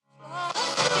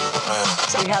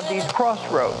we have these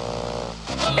crossroads.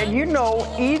 And you know,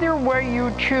 either way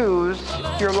you choose,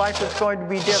 your life is going to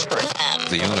be different.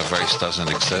 The universe doesn't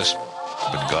exist,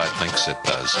 but God thinks it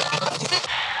does.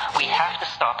 We have to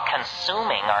stop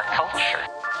consuming our culture.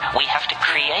 We have to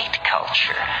create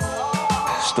culture.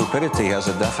 Stupidity has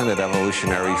a definite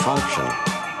evolutionary function.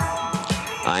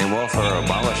 I am all for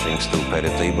abolishing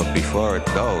stupidity, but before it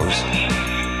goes,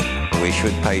 we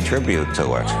should pay tribute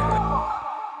to it.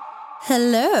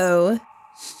 Hello.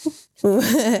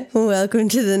 Welcome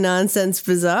to the Nonsense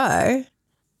Bazaar.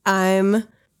 I'm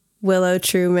Willow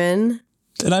Truman.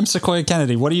 And I'm Sequoia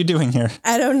Kennedy. What are you doing here?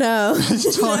 I don't know.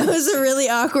 That was a really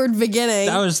awkward beginning.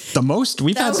 That was the most.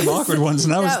 We've had some awkward ones,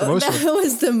 and that was the most. That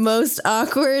was the most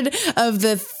awkward of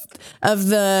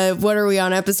the. What are we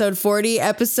on? Episode 40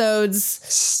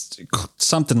 episodes.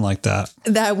 Something like that.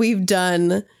 That we've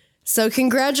done. So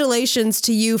congratulations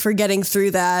to you for getting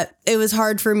through that. It was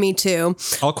hard for me too.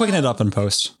 I'll quicken it up in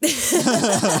post.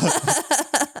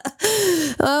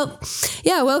 Well,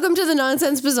 yeah. Welcome to the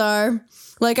Nonsense Bazaar.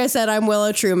 Like I said, I'm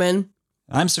Willow Truman.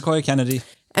 I'm Sequoia Kennedy.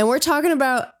 And we're talking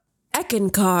about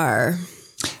Eckankar.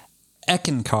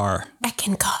 Eckankar.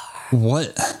 Eckankar.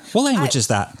 What language is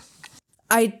that?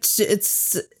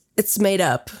 It's made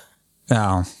up.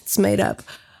 Oh. It's made up.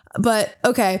 But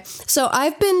okay. So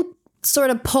I've been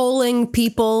sort of polling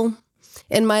people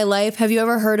in my life. Have you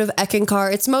ever heard of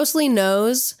Eckankar? It's mostly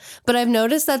no's, but I've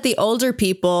noticed that the older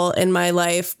people in my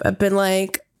life have been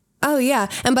like, oh, yeah.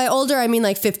 And by older, I mean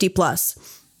like 50 plus.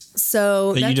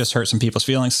 So you just hurt some people's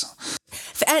feelings.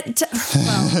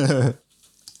 Well,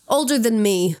 older than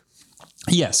me.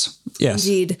 Yes.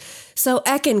 Indeed. So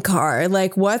Eckankar,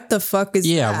 like what the fuck is that?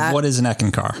 Yeah, what is an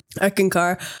Eckankar?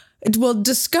 Eckankar. Well,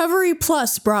 Discovery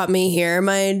Plus brought me here.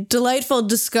 My delightful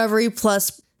Discovery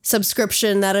Plus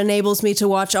subscription that enables me to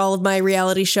watch all of my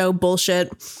reality show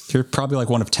bullshit. You're probably like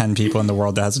one of 10 people in the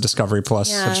world that has a Discovery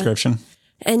Plus subscription.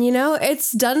 And you know,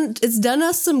 it's done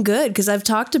us some good because I've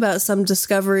talked about some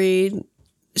Discovery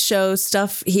show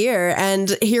stuff here.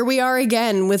 And here we are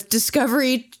again with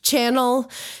Discovery Channel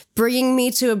bringing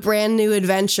me to a brand new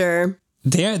adventure.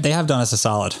 They have done us a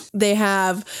solid. They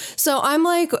have. So I'm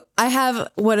like, I have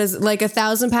what is like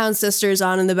 1,000-Pound Sisters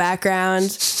on in the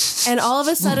background. And all of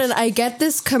a sudden I get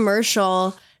this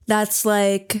commercial that's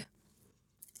like,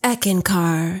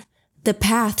 Eckankar, the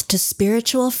path to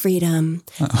spiritual freedom.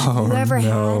 Have you ever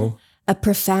had a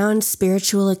profound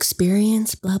spiritual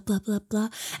experience? Blah, blah, blah, blah.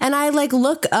 And I like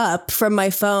look up from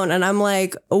my phone and I'm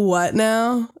like, what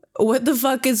now? What the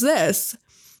fuck is this?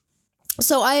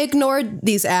 So I ignored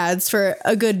these ads for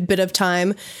a good bit of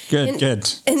time. Good.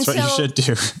 That's what you should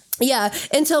do. Yeah,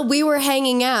 until we were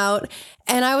hanging out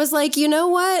and I was like, you know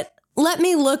what? Let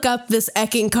me look up this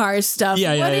Eckankar stuff.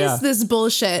 What is this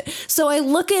bullshit? So I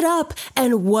look it up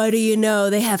and what do you know?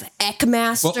 They have Eck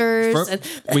Masters. Well,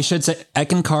 we should say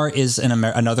Eckankar is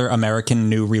another American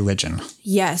new religion.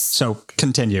 Yes. So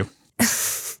continue.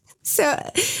 So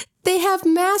they have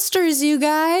masters, you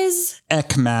guys.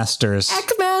 Eck Masters.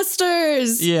 Eck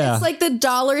Masters. Yeah. It's like the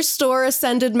dollar store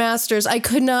ascended masters. I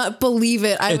could not believe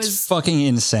it. It's fucking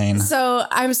insane. So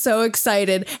I'm so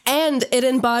excited. And it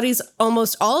embodies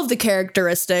almost all of the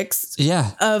characteristics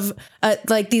of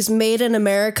like these made in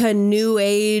America, new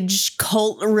age,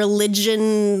 cult,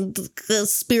 religion,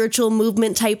 spiritual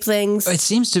movement type things. It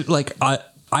seems to like, I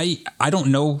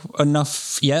don't know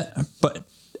enough yet, but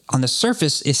on the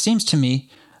surface, it seems to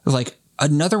me like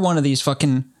another one of these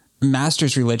fucking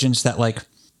masters religions that like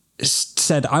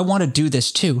said, I want to do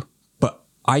this too, but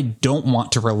I don't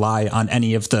want to rely on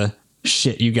any of the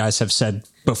shit you guys have said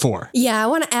before. Yeah, I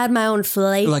want to add my own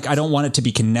flavor. Like, I don't want it to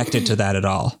be connected to that at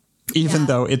all, even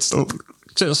though it's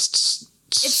just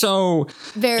so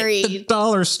very the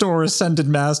dollar store ascended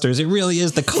masters. It really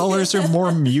is. The colors are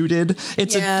more muted.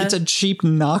 It's a cheap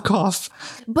knockoff.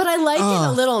 But I like it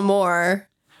a little more.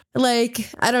 Like,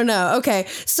 I don't know. Okay,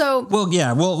 so we're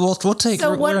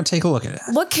gonna take a look at it.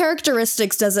 What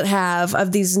characteristics does it have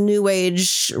of these new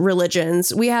age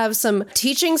religions? We have some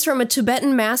teachings from a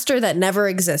Tibetan master that never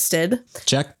existed.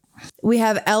 Check. We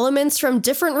have elements from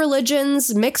different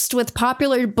religions mixed with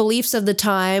popular beliefs of the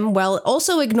time, while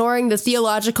also ignoring the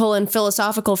theological and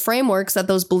philosophical frameworks that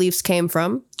those beliefs came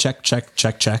from. Check.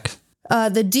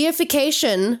 The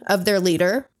deification of their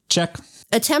leader. Check.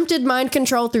 Attempted mind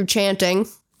control through chanting.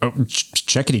 Oh,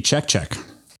 checkity check.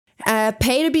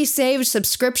 Pay to be saved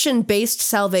subscription-based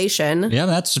salvation.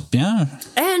 Yeah,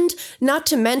 And not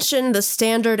to mention the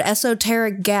standard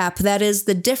esoteric gap, that is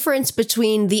the difference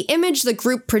between the image the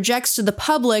group projects to the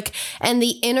public and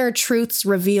the inner truths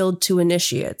revealed to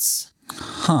initiates.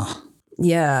 Huh.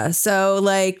 Yeah, so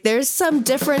like there's some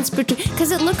difference between,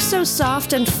 because it looks so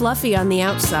soft and fluffy on the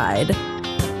outside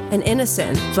and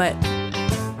innocent, but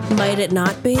might it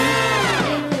not be?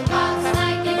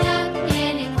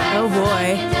 Oh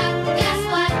boy.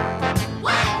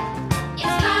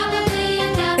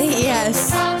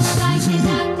 Yes.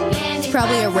 It's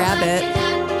probably a rabbit.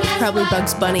 Probably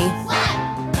Bugs Bunny.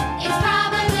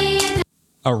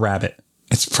 A rabbit.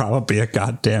 It's probably a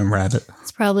goddamn rabbit.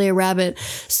 It's probably a rabbit.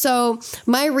 So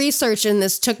my research in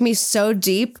this took me so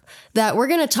deep that we're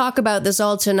going to talk about this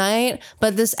all tonight,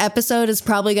 but this episode is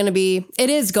probably going to be, it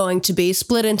is going to be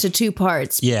split into 2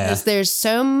 parts. Yeah. Because there's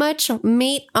so much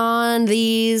meat on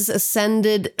these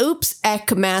ascended,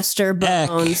 Eck Master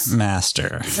bones. Eck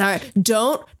Master. Sorry,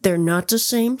 they're not the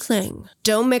same thing.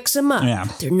 Don't mix them up. Yeah.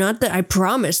 They're not I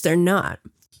promise they're not.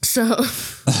 So,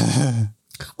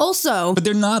 also. But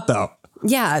they're not though.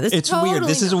 Yeah, it's totally weird.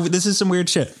 This is some weird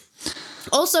shit.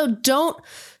 Also, don't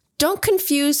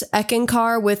confuse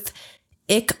Eckankar with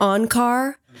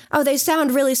Eckankar. Oh, they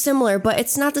sound really similar, but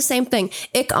it's not the same thing.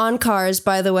 Eckankar is,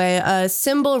 by the way, a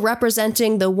symbol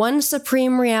representing the one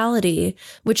supreme reality,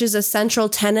 which is a central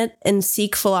tenet in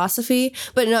Sikh philosophy.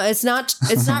 But no, it's not.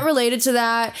 It's not related to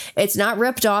that. It's not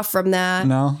ripped off from that.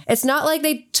 No, it's not like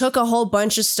they took a whole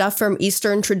bunch of stuff from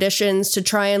Eastern traditions to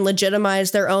try and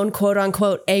legitimize their own quote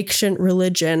unquote ancient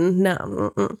religion.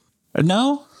 No.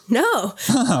 No. No.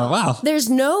 Oh, wow. There's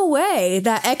no way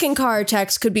that Eckankar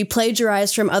text could be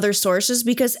plagiarized from other sources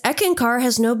because Eckankar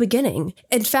has no beginning.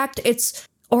 In fact, its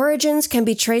origins can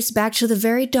be traced back to the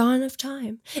very dawn of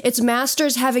time. Its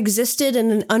masters have existed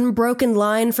in an unbroken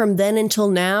line from then until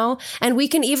now, and we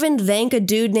can even thank a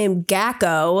dude named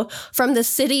Gakko from the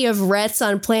city of Retz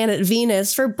on planet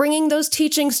Venus for bringing those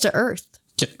teachings to Earth.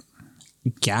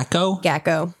 Gakko?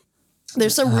 Gakko.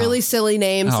 There's some really silly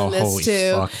names in this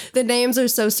too. Fuck. The names are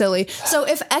so silly. So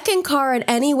if Eckankar in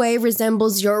any way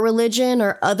resembles your religion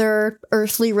or other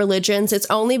earthly religions, it's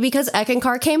only because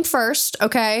Eckankar came first,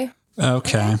 okay?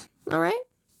 Okay. All right.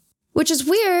 Which is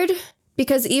weird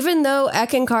because even though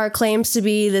Eckankar claims to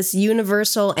be this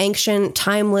universal, ancient,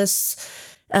 timeless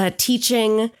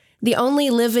teaching, the only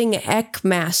living Eck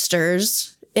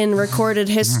Masters in recorded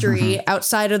history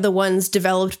outside of the ones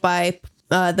developed by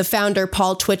the founder,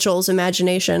 Paul Twitchell's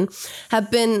imagination, have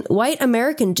been white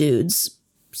American dudes.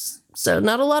 So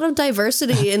not a lot of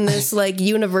diversity in this like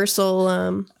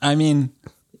universal. I mean,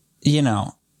 you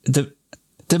know, the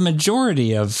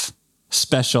majority of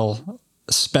special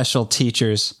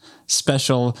teachers,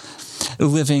 special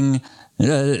living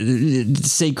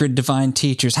sacred divine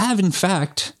teachers have in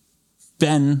fact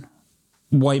been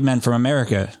white men from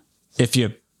America, if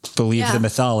you believe the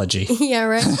mythology. Yeah,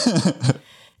 right.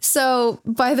 So,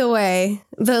 by the way,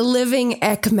 the living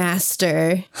Eck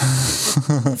Master.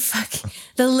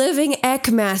 The living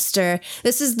Eck Master.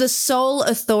 This is the sole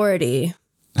authority.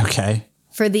 Okay.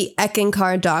 For the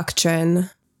Eckankar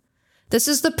doctrine. This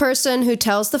is the person who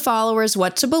tells the followers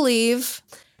what to believe,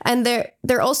 and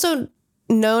they're also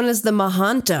known as the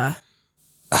Mahanta.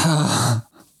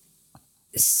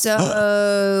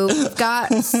 So we've got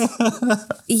Mahanta.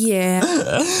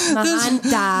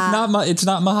 It's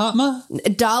not Mahatma?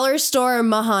 Dollar store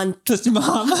Mahanta.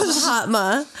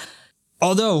 Mahatma.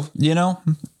 Although, you know,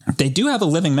 they do have a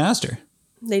living master.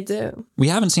 They do. We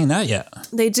haven't seen that yet.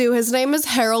 They do. His name is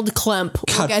Harold Klemp.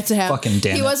 We'll get to him. Fucking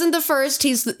damn He wasn't the first.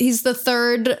 He's the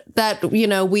third that, you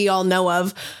know, we all know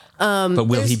of. But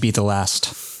will he be the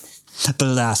last? The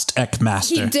last Eck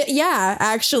Master. Yeah,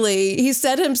 actually. He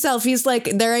said himself, he's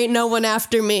like, there ain't no one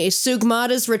after me.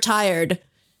 Sugmad is retired.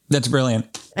 That's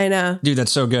brilliant. I know. Dude,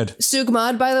 that's so good.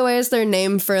 Sugmad, by the way, is their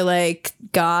name for, like,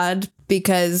 God,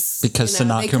 because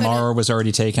Sanat Kumar was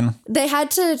already taken. They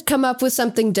had to come up with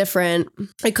something different.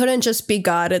 It couldn't just be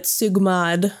God, it's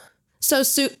Sugmad. So,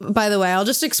 by the way, I'll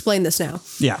just explain this now.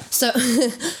 Yeah. So,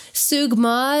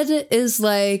 Sugmad is,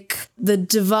 like, the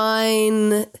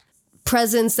divine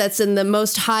presence that's in the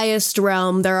most highest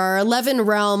realm. There are 11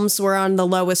 realms. We're on the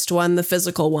lowest one, the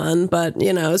physical one, but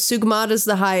you know, Sugmad is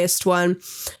the highest one.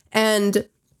 And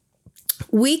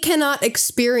we cannot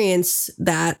experience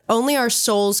that. Only our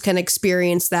souls can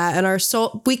experience that. And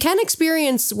we can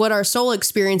experience what our soul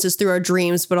experiences through our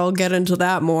dreams, but I'll get into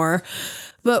that more.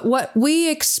 But what we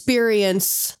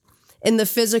experience in the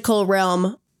physical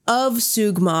realm of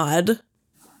Sugmad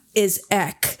is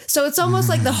Eck. So it's almost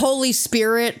like the Holy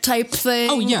Spirit type thing.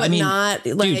 Oh yeah, but I mean, not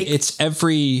like, dude, it's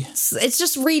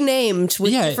just renamed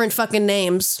with different fucking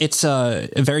names. It's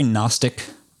very Gnostic.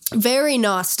 Very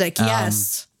Gnostic,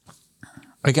 yes.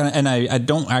 Again, and I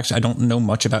don't know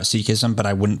much about Sikhism, but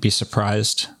I wouldn't be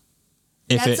surprised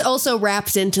That's also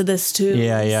wrapped into this too.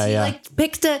 Yeah. He like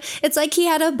picked it's like he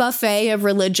had a buffet of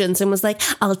religions and was like,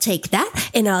 I'll take that,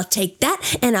 and I'll take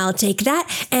that, and I'll take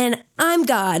that, and I'm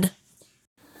God.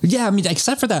 Yeah, I mean,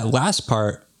 except for that last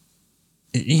part,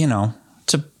 you know,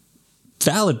 it's a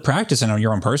valid practice in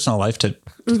your own personal life to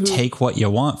take what you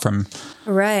want from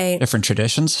different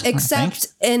traditions. Except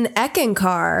in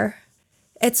Eckankar,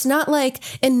 it's not like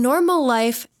in normal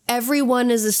life, everyone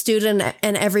is a student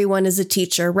and everyone is a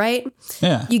teacher, right?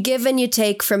 Yeah. You give and you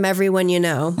take from everyone you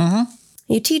know. Mm-hmm.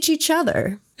 You teach each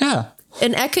other. Yeah.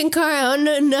 In Eckankar,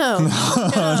 no.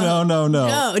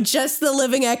 No, just the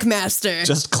living Eck Master.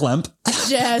 Just Klemp.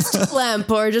 Just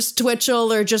Klemp, or just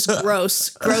Twitchell, or just Gross.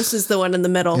 Gross is the one in the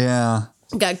middle. Yeah.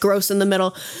 Got Gross in the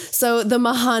middle. So the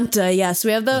Mahanta, yes.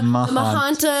 We have the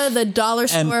Mahanta, the dollar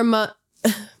store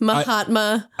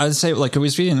Mahatma. I would say, like, we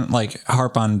didn't, like,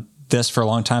 harp on this for a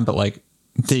long time, but, like,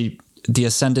 the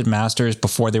Ascended Masters,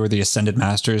 before they were the Ascended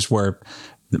Masters, were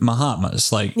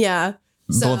Mahatmas. Like, yeah.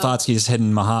 Blavatsky's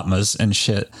hidden Mahatmas and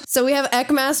shit. So we have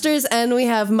Eck Masters and we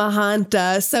have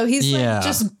Mahanta. So he's like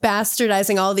just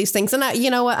bastardizing all these things. And you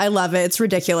know what? I love it. It's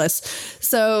ridiculous.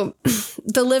 So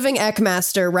the living Eck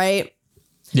Master, right?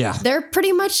 Yeah. They're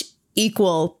pretty much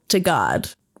equal to God,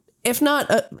 if not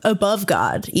above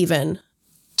God, even.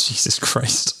 Jesus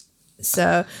Christ.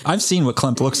 So I've seen what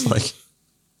Klemp looks like.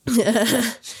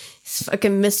 He's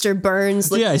fucking Mr.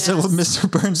 Burns. Yeah, he's a Mr.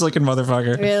 Burns looking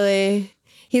motherfucker. Really?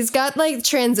 He's got like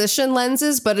transition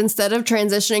lenses, but instead of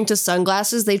transitioning to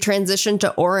sunglasses, they transition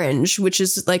to orange, which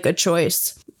is like a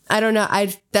choice. I don't know.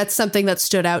 That's something that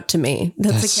stood out to me.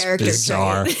 That's a character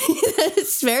bizarre. trait.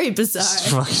 It's very bizarre.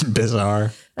 It's fucking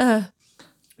bizarre.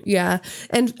 Yeah.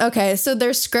 And okay, so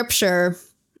there's scripture,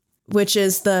 which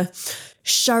is the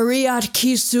Shariat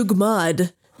Ki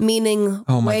Sugmad, meaning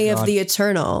way of the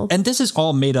eternal. And this is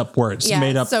all made up words. Yeah,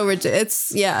 made up. So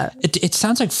it's It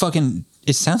sounds like fucking.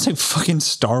 It sounds like fucking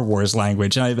Star Wars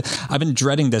language. And I've been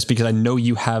dreading this because I know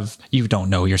you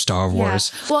don't know your Star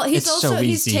Wars. Yeah. Well,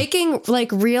 he's taking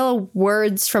like real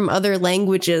words from other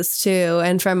languages too,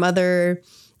 and from other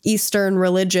Eastern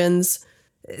religions.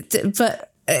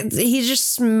 But he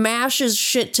just smashes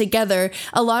shit together.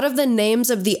 A lot of the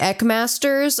names of the Eck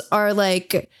Masters are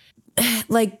like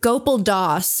Gopal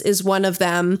Das is one of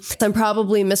them. I'm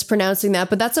probably mispronouncing that,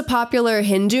 but that's a popular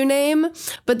Hindu name.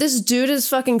 But this dude is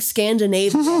fucking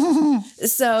Scandinavian.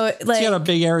 So like, he's got a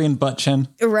big Aryan butt chin.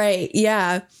 Right,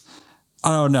 yeah. I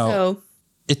don't know. So,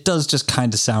 it does just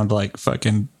kind of sound like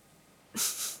fucking.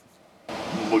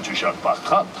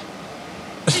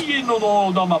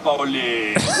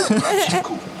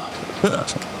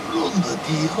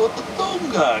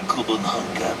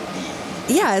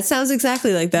 Yeah, it sounds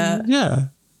exactly like that. Yeah.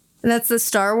 That's the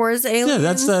Star Wars alien.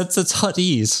 Yeah, that's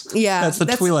Huttese. Yeah. That's the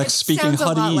Twi'leks speaking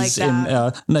Huttese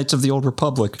in Knights of the Old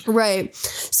Republic. Right.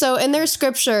 So in their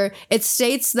scripture, it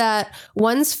states that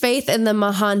one's faith in the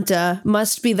Mahanta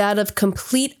must be that of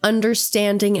complete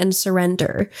understanding and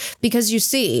surrender. Because you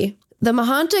see, the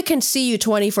Mahanta can see you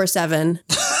 24/7.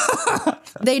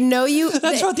 They know you.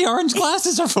 That's what the orange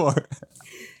glasses are for.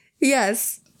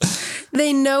 Yes.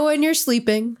 They know when you're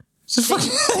sleeping.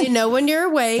 They know when you're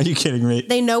awake. Are you kidding me?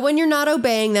 They know when you're not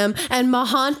obeying them. And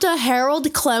Mahanta Harold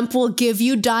Klemp will give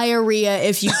you diarrhea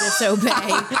if you disobey.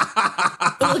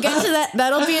 We'll get to that.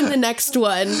 That'll be in the next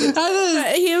one.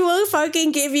 He will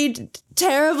fucking give you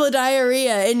terrible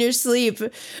diarrhea in your sleep.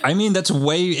 I mean, it's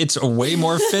way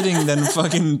more fitting than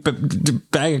fucking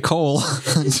bag of coal.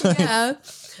 Yeah.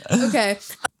 Okay.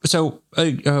 So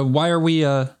why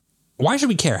should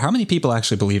we care? How many people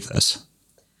actually believe this?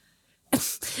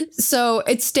 So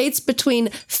it states between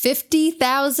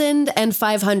 50,000 and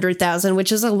 500,000,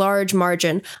 which is a large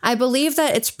margin. I believe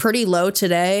that it's pretty low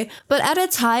today, but at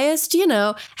its highest,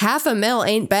 500,000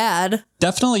 ain't bad.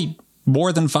 Definitely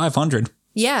more than 500.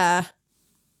 Yeah.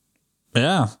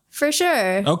 Yeah. For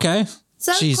sure. Okay.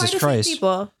 So Jesus quite Christ. A few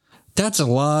people. That's a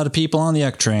lot of people on the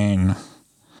Eck train.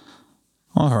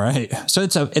 All right. So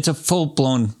it's a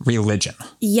full-blown religion.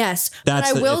 Yes. But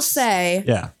I will say.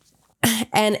 Yeah.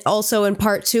 And also in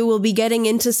part 2, we'll be getting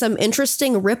into some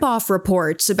interesting ripoff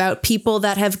reports about people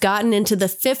that have gotten into the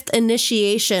 5th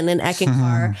initiation in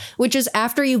Eckankar, which is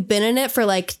after you've been in it for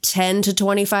like 10 to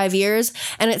 25 years.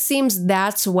 And it seems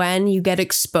that's when you get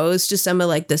exposed to some of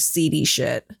like the seedy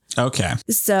shit. Okay.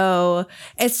 So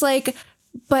it's like,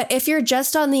 but if you're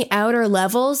just on the outer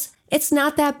levels, it's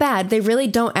not that bad. They really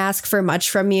don't ask for much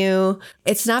from you.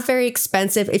 It's not very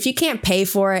expensive. If you can't pay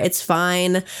for it, it's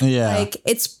fine. Yeah. Like,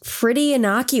 it's pretty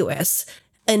innocuous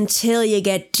until you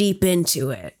get deep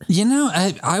into it.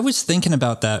 I was thinking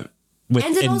about that.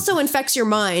 And it also infects your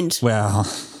mind. Well,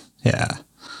 yeah.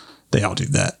 They all do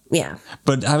that. Yeah.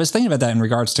 But I was thinking about that in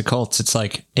regards to cults. It's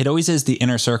like, it always is the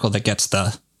inner circle that gets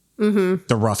the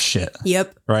rough shit.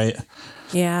 Yep. Right?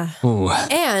 Yeah. Ooh.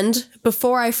 And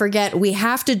before I forget, we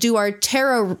have to do our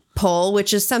tarot poll,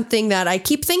 which is something that I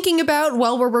keep thinking about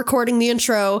while we're recording the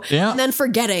intro and then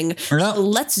forgetting. Yeah. So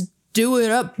let's do it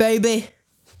up, baby.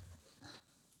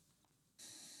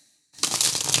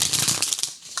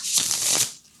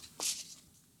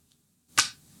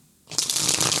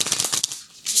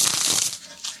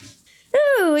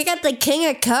 Ooh, we got the King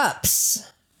of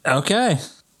Cups. Okay.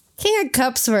 King of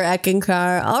Cups for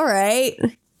Eckankar. All right.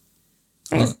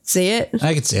 I can see it.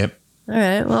 I can see it. All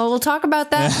right. Well, we'll talk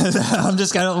about that. I'm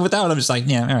just kind of, without, I'm just like,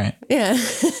 yeah, all right. Yeah.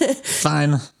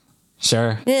 Fine.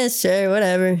 Sure. Yeah, sure.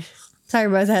 Whatever. Talk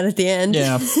about that at the end.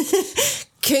 Yeah.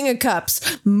 King of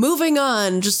Cups. Moving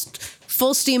on. Just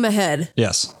full steam ahead.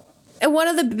 Yes. And one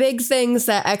of the big things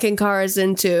that Eckankar is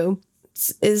into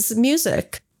is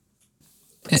music.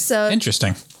 So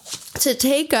interesting. To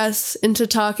take us into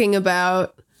talking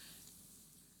about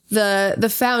the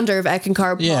founder of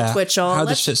Eckankar, Paul Twitchell,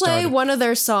 let's play started. one of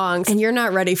their songs. And you're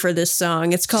not ready for this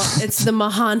song. It's the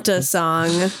Mahanta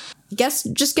song.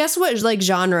 Guess what like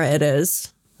genre it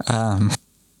is.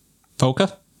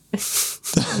 Polka?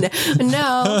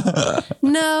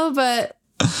 No, but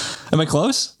am I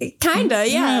close? Kinda,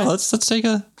 yeah. Let's take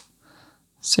a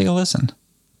listen.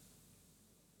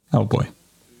 Oh boy.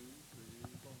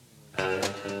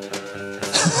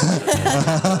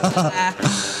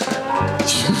 You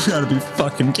gotta be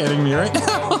fucking kidding me right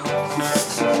now.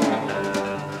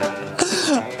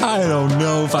 I don't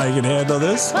know if I can handle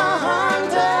this.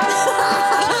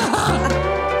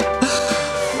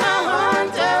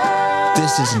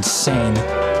 This is insane.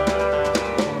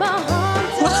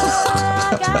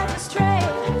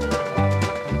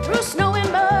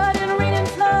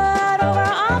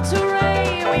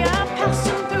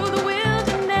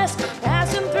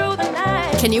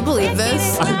 Can you believe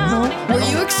this? Were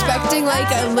you expecting like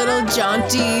a little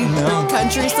jaunty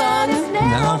country song?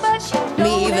 No.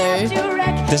 Me either.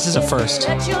 This is a first.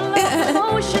 Holy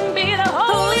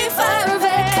fire of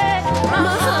Eck,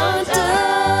 Mahanta.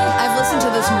 I've listened to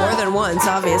this more than once,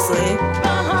 obviously.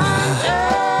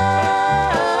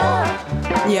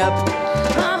 Yep.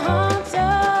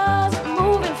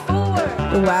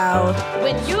 Wow.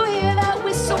 When you hear that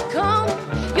whistle come,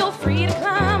 you're free to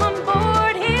climb on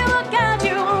board. He'll guide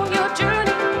you on your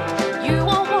journey. You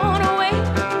won't want to wait.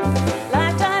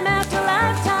 Lifetime after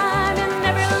lifetime in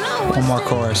every low. One more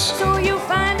chorus. So you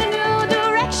find a new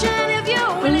direction if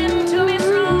you're willing to be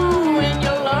true. And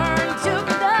you'll learn to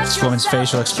conduct This woman's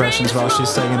facial expressions while she's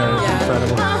singing are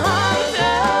incredible.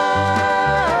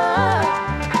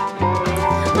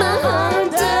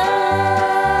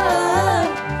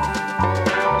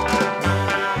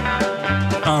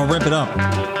 Oh, rip it up.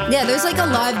 Yeah, there's like a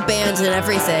live band and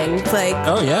everything. It's like,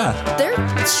 Oh, yeah. they're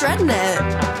shredding it.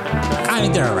 I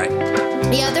mean, they're all right.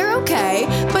 Yeah, they're okay,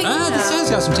 but This guy's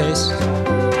got some taste.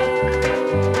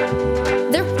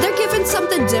 they're giving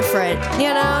something different,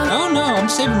 you know? Oh, no, I'm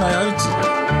saving my art.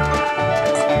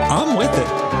 I'm with it.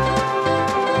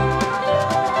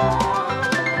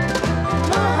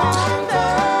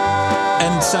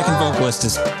 And second vocalist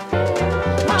is...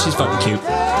 She's fucking cute.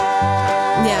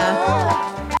 Yeah.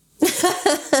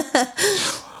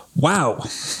 Wow.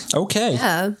 Okay.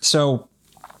 Yeah. So,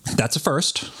 that's a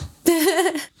first.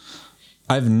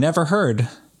 I've never heard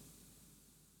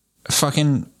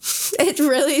fucking It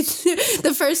really,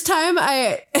 the first time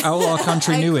I outlaw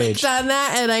country new age. on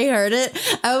that and I heard it,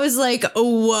 I was like,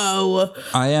 whoa,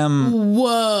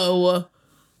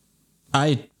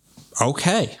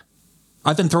 okay.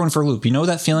 I've been thrown for a loop. You know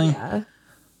that feeling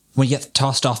when you get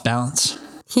tossed off balance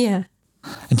yeah,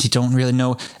 and you don't really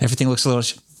know, everything looks a little,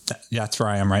 that's where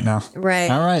I am right now. right.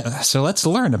 All right. So let's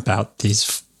learn about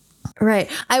these. Right.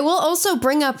 I will also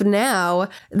bring up now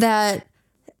that,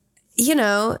 you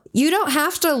know, you don't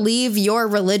have to leave your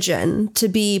religion to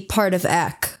be part of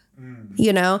Eck.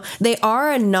 You know, they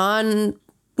are a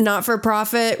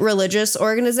not-for-profit religious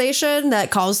organization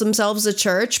that calls themselves a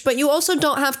church, but you also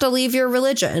don't have to leave your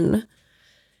religion.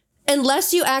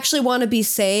 Unless you actually want to be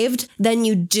saved, then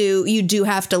you do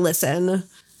have to listen.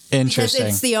 Interesting.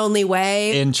 Because it's the only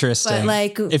way. Interesting. But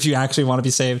like, if you actually want to be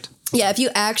saved. yeah, if you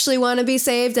actually want to be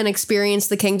saved and experience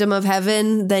the kingdom of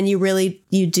heaven, then you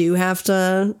do have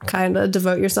to kind of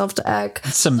devote yourself to Eck.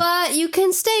 But you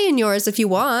can stay in yours if you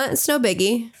want. It's no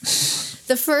biggie.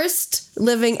 The first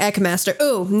living Eck Master.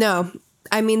 Oh, no.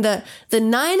 I mean the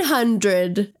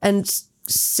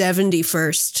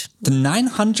 971st. The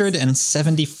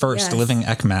 971st Yes. living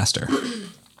Eck Master.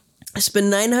 It's been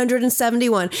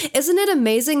 971. Isn't it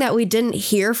amazing that we didn't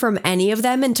hear from any of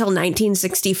them until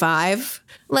 1965?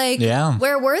 Like, Yeah.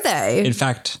 where were they? In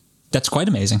fact, that's quite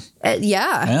amazing.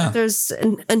 Yeah. There's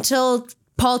until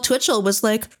Paul Twitchell was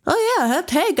like, oh yeah,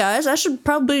 hey guys, I should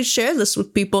probably share this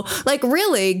with people. Like,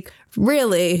 really,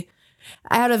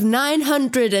 out of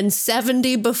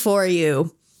 970 before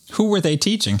you. Who were they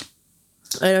teaching?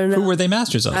 I don't know. Who were they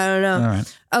masters of? I don't know. All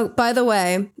right. Oh, by the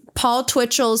way, Paul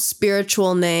Twitchell's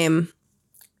spiritual name,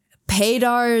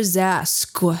 Pedar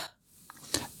Zask.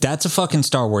 That's a fucking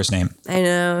Star Wars name. I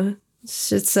know.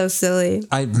 Shit's so silly.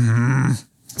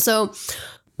 So,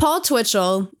 Paul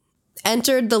Twitchell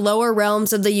entered the lower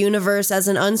realms of the universe as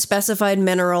an unspecified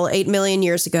mineral 8 million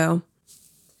years ago.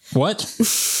 What?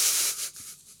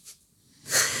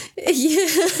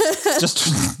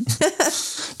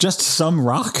 Just some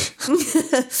rock?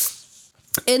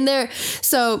 In there,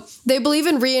 so they believe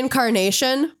in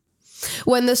reincarnation.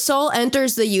 When the soul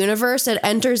enters the universe, it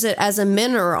enters it as a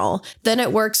mineral. Then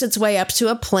it works its way up to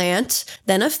a plant,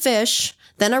 then a fish,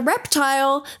 then a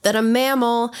reptile, then a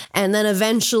mammal, and then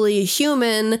eventually a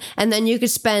human. And then you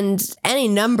could spend any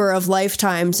number of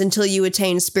lifetimes until you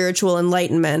attain spiritual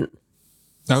enlightenment.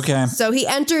 Okay. So he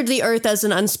entered the earth as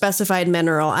an unspecified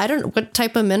mineral. What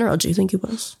type of mineral do you think he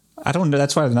was? I don't know.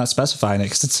 That's why they're not specifying it,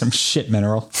 because it's some shit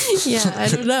mineral. Yeah, I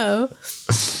don't know.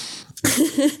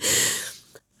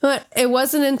 But it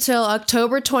wasn't until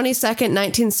October 22nd,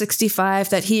 1965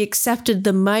 that he accepted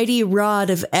the mighty rod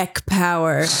of Eck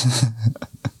power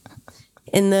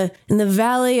in the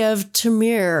valley of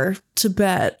Tamir,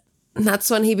 Tibet. And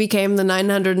that's when he became the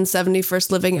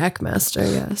 971st living Eck Master,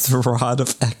 yes. The rod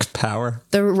of Eck power.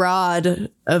 The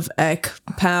rod of Eck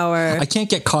power. I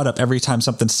can't get caught up every time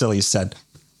something silly is said.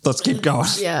 Let's keep going.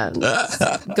 Yeah.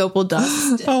 Gopal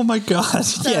dust. Oh my God.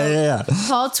 Yeah.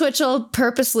 Paul Twitchell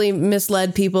purposely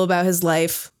misled people about his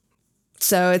life.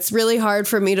 So it's really hard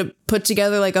for me to put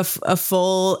together like a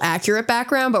full accurate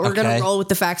background, but we're going to roll with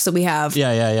the facts that we have.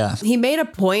 Yeah. He made a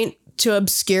point to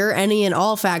obscure any and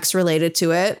all facts related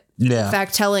to it. Yeah. In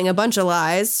fact, telling a bunch of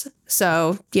lies.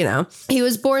 So, he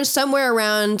was born somewhere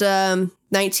around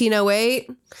 1908.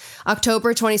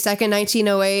 October 22nd,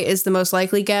 1908 is the most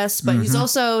likely guess, but he's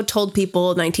also told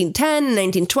people 1910,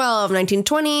 1912,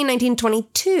 1920,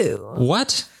 1922.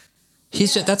 What?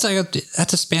 That's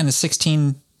a span of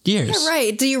 16 years. Yeah,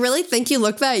 right. Do you really think you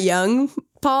look that young,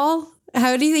 Paul?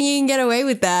 How do you think you can get away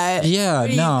with that? Yeah,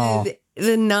 no.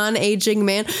 The non-aging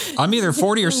man. I'm either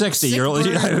 40 or 60.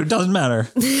 It doesn't matter.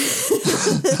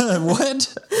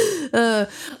 What?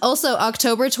 Also,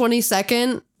 October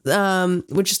 22nd,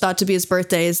 which is thought to be his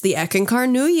birthday, is the Eckankar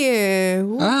New Year.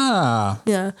 Ah.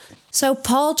 Yeah. So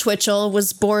Paul Twitchell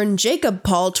was born Jacob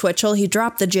Paul Twitchell. He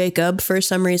dropped the Jacob for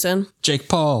some reason. Jake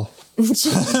Paul.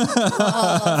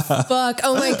 Oh, fuck.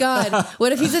 Oh my God.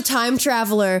 What if he's a time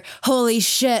traveler? Holy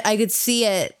shit. I could see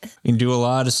it. You can do a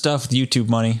lot of stuff with YouTube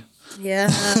money.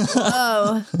 Yeah.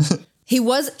 Whoa. He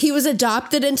was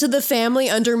adopted into the family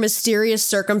under mysterious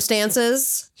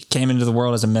circumstances. He came into the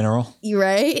world as a mineral. You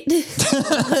right?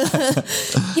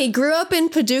 He grew up in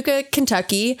Paducah,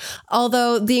 Kentucky,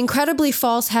 although the incredibly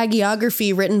false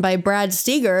hagiography written by Brad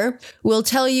Steger will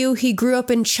tell you he grew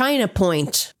up in China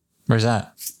Point. Where's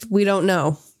that? We don't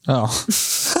know. Oh.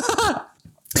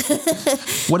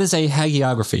 What is a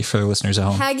hagiography for the listeners at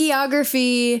home?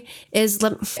 Hagiography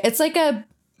it's like a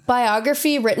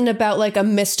biography written about like a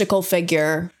mystical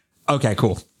figure. Okay,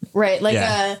 cool. Right.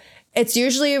 Like it's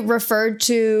usually referred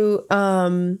to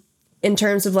in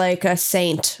terms of like a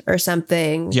saint or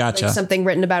something. Gotcha. Like something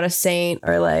written about a saint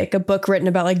or like a book written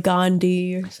about like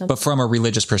Gandhi or something. But from a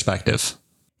religious perspective.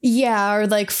 Yeah, or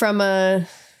like from I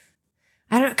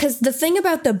don't know, because the thing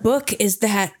about the book is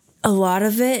that a lot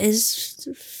of it is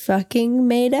fucking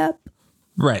made up.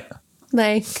 Right.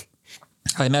 Like,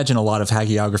 I imagine a lot of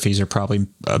hagiographies are probably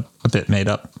a bit made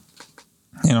up,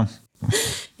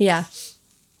 Yeah.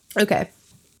 Okay.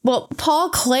 Well, Paul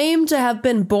claimed to have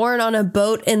been born on a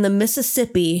boat in the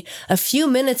Mississippi a few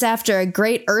minutes after a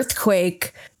great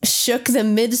earthquake shook the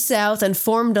Mid-South and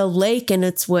formed a lake in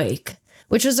its wake,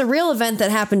 which was a real event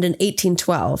that happened in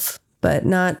 1812, but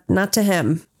not to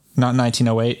him. Not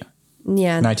 1908?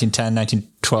 Yeah. 1910,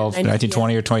 1912,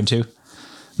 1920 or 22?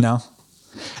 No?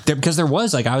 Because there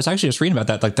was, I was actually just reading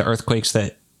about that, the earthquakes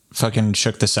that fucking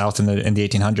shook the South in the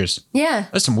 1800s. Yeah.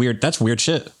 That's weird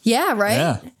shit. Yeah, right?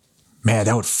 Yeah. Man,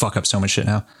 that would fuck up so much shit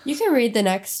now. You can read the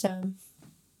next All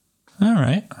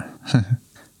right.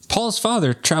 Paul's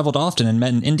father traveled often and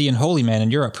met an Indian holy man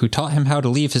in Europe who taught him how to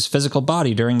leave his physical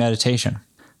body during meditation.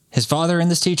 His father and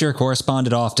this teacher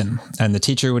corresponded often, and the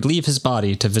teacher would leave his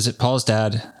body to visit Paul's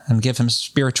dad and give him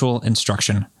spiritual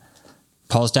instruction.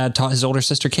 Paul's dad taught his older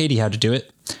sister Katie how to do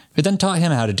it, who then taught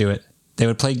him how to do it. They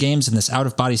would play games in this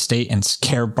out-of-body state and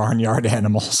scare barnyard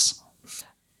animals.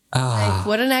 Like,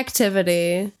 what an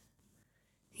activity.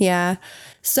 Yeah.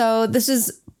 So this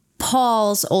is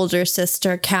Paul's older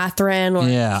sister, Catherine, or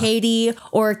Katie,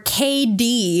 or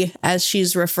KD, as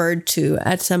she's referred to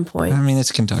at some point. I mean,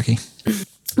 it's Kentucky.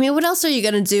 I mean, what else are you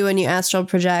going to do when you astral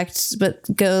project but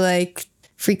go, like,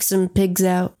 freak some pigs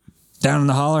out? Down in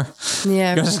the holler.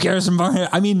 Yeah. Go scare some barnyard.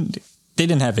 I mean, they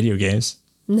didn't have video games.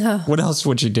 No. What else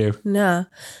would you do? No.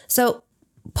 So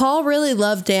Paul really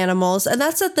loved animals, and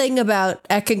that's the thing about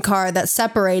Eckankar that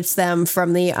separates them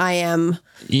from the I am.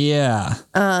 Yeah.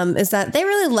 Is that they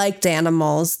really liked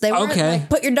animals. They weren't like,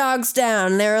 put your dogs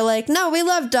down. They were like, no, we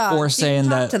love dogs. Or saying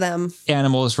that to them.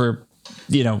 Animals were,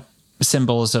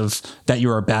 symbols of that you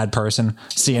were a bad person.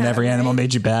 Seeing every animal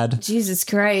made you bad. Jesus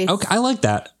Christ. Okay, I like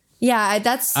that. Yeah,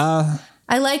 that's...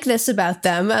 I like this about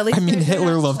them. At least I mean,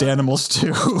 Hitler loved animals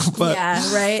too. But,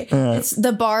 yeah, right? It's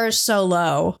the bar is so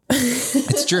low.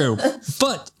 It's true.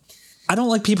 But I don't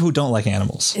like people who don't like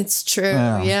animals. It's true.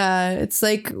 Yeah. It's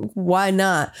like, why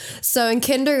not? So in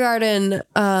kindergarten,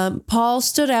 Paul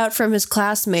stood out from his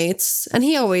classmates, and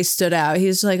he always stood out. He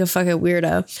was like a fucking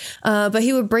weirdo. But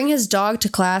he would bring his dog to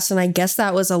class, and I guess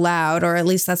that was allowed, or at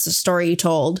least that's the story he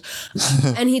told.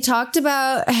 And he talked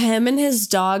about him and his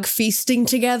dog feasting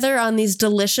together on these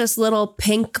delicious little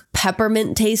pink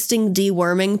peppermint tasting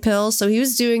deworming pills. So he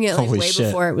was doing it like way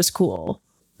before it was cool.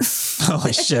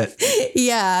 Holy shit.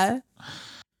 Yeah.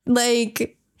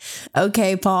 Like,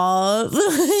 okay, Paul.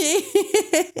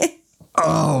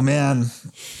 Oh, man.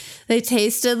 They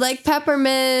tasted like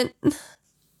peppermint.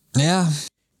 Yeah.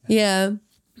 Yeah.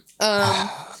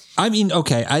 I mean,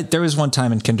 okay. There was one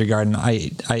time in kindergarten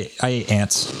I ate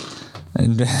ants.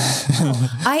 And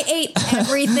I ate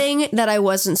everything that I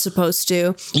wasn't supposed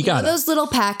to. You got those little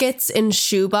packets in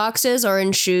shoe boxes or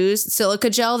in shoes, silica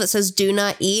gel that says "do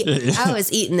not eat." I was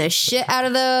eating the shit out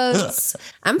of those.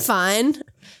 I'm fine.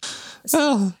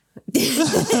 Oh.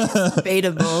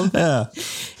 Debatable.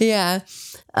 Yeah.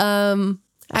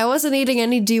 I wasn't eating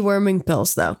any deworming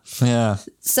pills though. Yeah.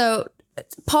 So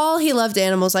Paul, he loved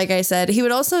animals, like I said. He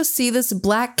would also see this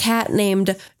black cat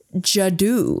named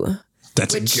Jadoo.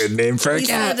 That's a good name for a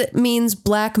cat. It means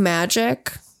black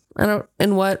magic.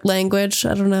 In what language?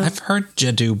 I don't know. I've heard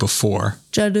Jadoo before.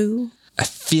 Jadoo. I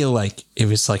feel like it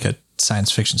was like a science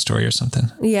fiction story or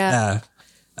something. Yeah.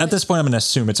 At this point, I'm going to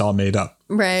assume it's all made up.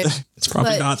 Right. It's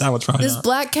probably not. That one's probably this not. This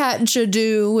black cat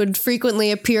Jadoo would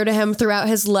frequently appear to him throughout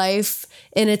his life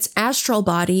in its astral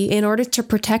body in order to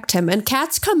protect him. And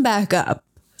cats come back up.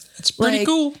 It's pretty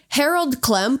cool. Harold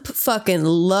Klemp fucking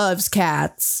loves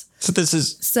cats.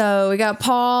 So we got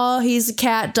Paul. He's a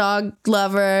cat dog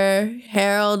lover.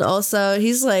 Harold also.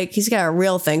 He's got a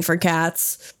real thing for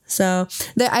cats. So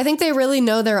I think they really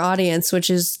know their audience, which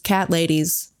is cat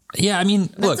ladies. Yeah, I mean,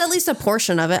 look. That's at least a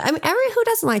portion of it. I mean, who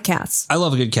doesn't like cats? I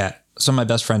love a good cat. Some of my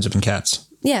best friends have been cats.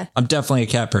 Yeah. I'm definitely a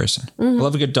cat person. I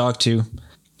love a good dog too.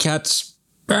 Cats,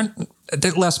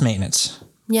 they're less maintenance.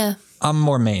 Yeah. I'm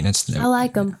more maintenance. I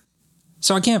like them.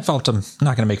 So I can't fault them. I'm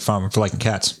not going to make fun of them for liking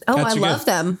cats. Oh, Cats I love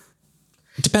them.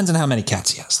 It depends on how many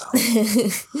cats he has,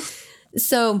 though.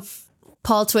 So,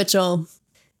 Paul Twitchell,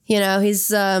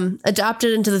 he's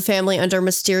adopted into the family under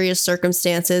mysterious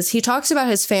circumstances. He talks about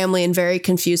his family in very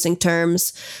confusing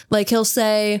terms. Like, he'll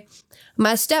say,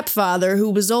 my stepfather, who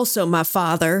was also my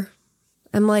father.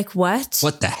 I'm like, what?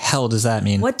 What the hell does that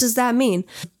mean? What does that mean?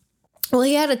 Well,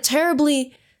 he had a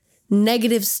terribly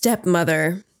negative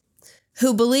stepmother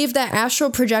who believed that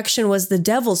astral projection was the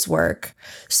devil's work.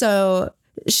 So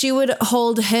she would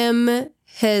hold him,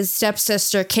 his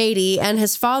stepsister Katie, and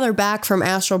his father back from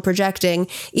astral projecting,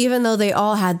 even though they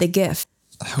all had the gift.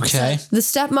 Okay. So the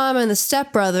stepmom and the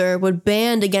stepbrother would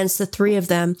band against the three of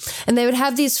them, and they would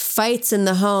have these fights in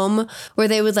the home where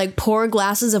they would like pour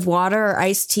glasses of water or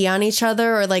iced tea on each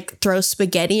other or like throw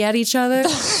spaghetti at each other.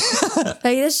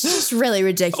 Like, it's just really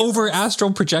ridiculous. Over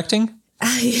astral projecting?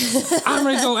 I'm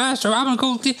going to go astral. I'm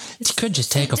going to go. You could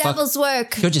just take devil's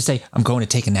work. You could just say, I'm going to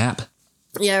take a nap.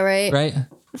 Yeah, right. Right?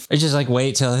 It's just like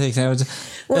wait till they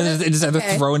just have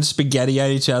to throwing spaghetti at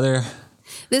each other.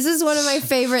 This is one of my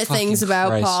favorite things about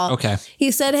Christ. Paul. Okay.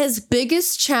 He said his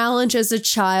biggest challenge as a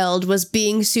child was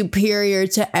being superior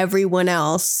to everyone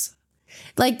else.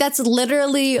 Like, that's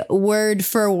literally word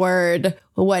for word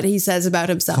what he says about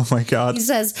himself. Oh my God. He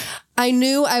says, I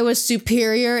knew I was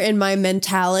superior in my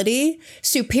mentality,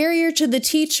 superior to the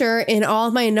teacher in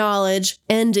all my knowledge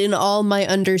and in all my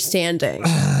understanding.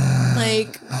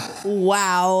 Like,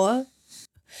 wow.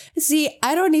 See,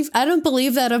 I don't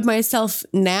believe that of myself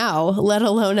now, let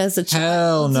alone as a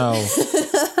child. Hell no.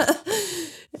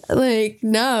 Like,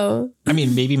 no. I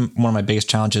mean, maybe one of my biggest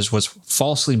challenges was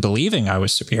falsely believing I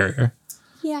was superior.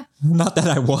 Yeah. Not that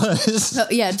I was.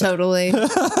 Yeah, totally.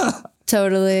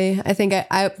 Totally. I think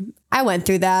I went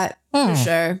through that for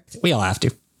sure. We all have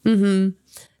to.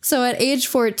 So at age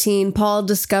 14, Paul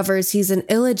discovers he's an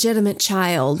illegitimate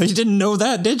child. You didn't know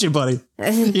that, did you, buddy?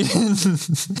 You didn't.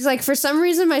 He's like, for some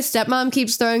reason, my stepmom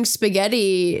keeps throwing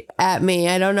spaghetti at me.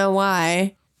 I don't know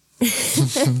why.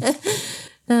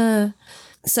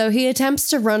 So he attempts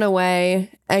to run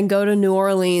away and go to New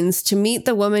Orleans to meet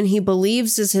the woman he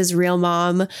believes is his real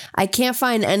mom. I can't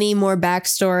find any more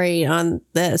backstory on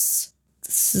this.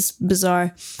 This is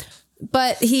bizarre.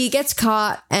 But he gets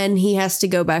caught and he has to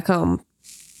go back home.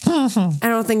 I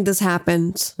don't think this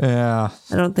happened. Yeah.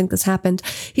 I don't think this happened.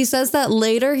 He says that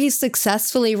later he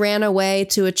successfully ran away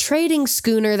to a trading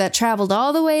schooner that traveled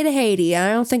all the way to Haiti.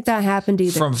 I don't think that happened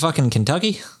either. From fucking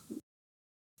Kentucky?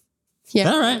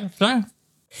 Yeah. All right.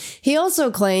 He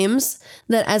also claims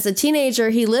that as a teenager,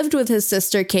 he lived with his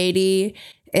sister Katie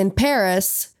in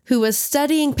Paris, who was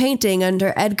studying painting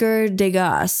under Edgar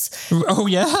Degas. Oh,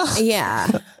 yeah?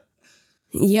 Yeah.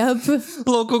 Yep.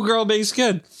 Local girl makes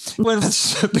good. Went with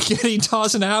spaghetti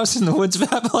tossing a house in the woods of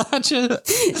Appalachia.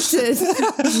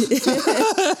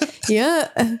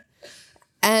 Yeah.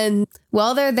 And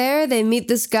while they're there, they meet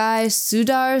this guy,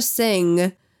 Sudhar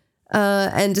Singh,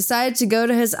 and decide to go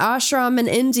to his ashram in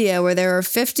India where there were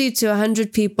 50 to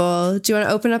 100 people. Do you want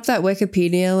to open up that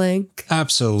Wikipedia link?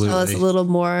 Absolutely. Tell us a little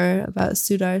more about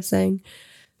Sudhar Singh,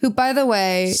 who, by the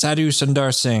way... Sadhu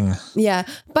Sundar Singh. Yeah.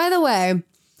 By the way,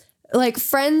 like,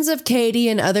 friends of Katie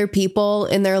and other people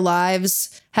in their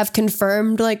lives have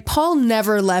confirmed, like, Paul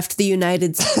never left the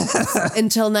United States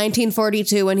until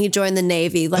 1942 when he joined the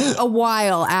Navy, like a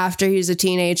while after he was a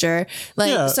teenager.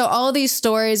 Like, Yeah. so all these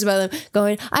stories about him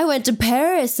going, I went to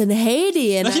Paris and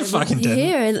Haiti and No, you I fucking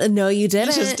here. didn't. And, no, you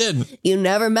didn't. You just didn't. You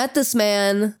never met this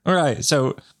man. All right.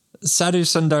 So Sadhu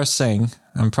Sundar Singh,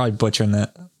 I'm probably butchering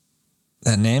that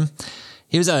name.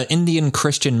 He was an Indian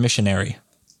Christian missionary.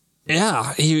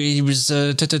 Yeah, he was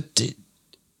he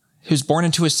was born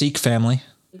into a Sikh family.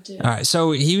 All right,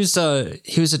 so he was a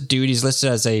dude. He's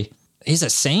listed as he's a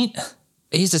saint.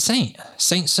 He's a saint,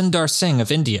 Saint Sundar Singh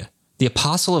of India, the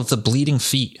apostle of the bleeding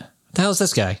feet. What the hell is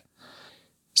this guy?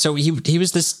 So he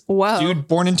was this dude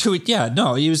born into it. Yeah,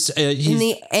 no, he was In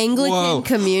the Anglican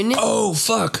communion. Oh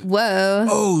fuck! Whoa.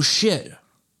 Oh shit!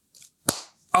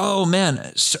 Oh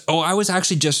man! So, I was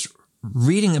actually just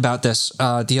reading about this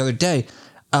the other day.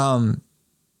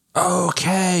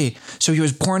 Okay. So he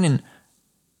was born in...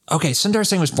 Okay, Sundar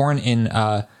Singh was born in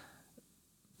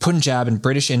Punjab in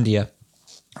British India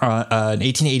in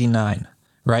 1889,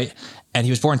 right? And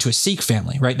he was born to a Sikh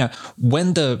family, right? Now,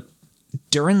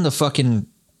 during the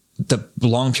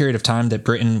long period of time that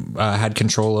Britain had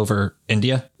control over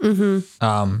India, the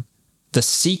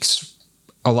Sikhs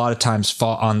a lot of times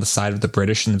fought on the side of the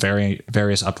British in the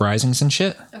various uprisings and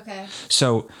shit. Okay.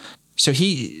 So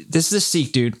this is a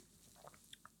Sikh dude.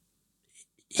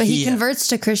 But he converts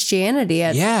to Christianity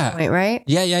at some point, right?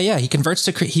 Yeah.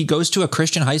 He goes to a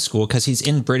Christian high school because he's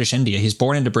in British India. He's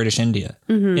born into British India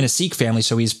in a Sikh family.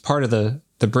 So he's part of the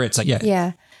Brits. Like,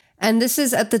 Yeah. And this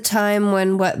is at the time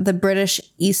when the British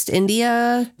East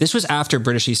India? This was after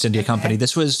British East India Company.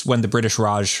 This was when the British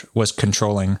Raj was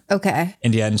controlling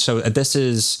India. And so this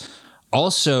is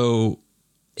also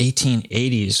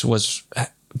 1880s. Was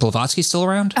Blavatsky still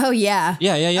around? Oh, yeah.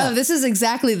 Yeah. Oh, this is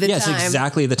exactly the time. Yes,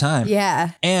 exactly the time.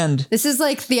 Yeah. And this is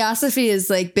like theosophy is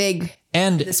like big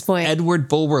at this point. Edward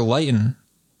Bulwer Lytton,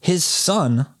 his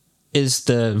son is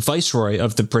the viceroy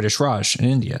of the British Raj in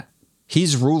India.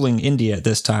 He's ruling India at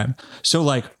this time. So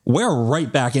like we're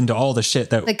right back into all the shit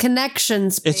that the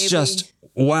connections, baby. It's just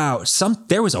wow.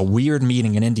 There was a weird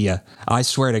meeting in India. I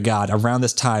swear to God, around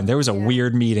this time there was a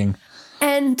weird meeting.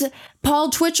 And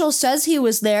Paul Twitchell says he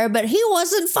was there, but he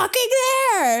wasn't fucking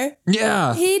there.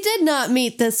 Yeah. He did not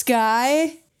meet this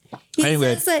guy. He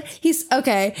says that he's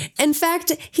okay. In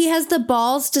fact, he has the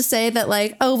balls to say that,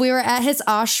 like, oh, we were at his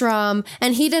ashram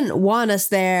and he didn't want us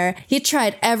there. He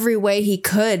tried every way he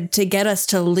could to get us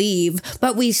to leave,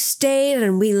 but we stayed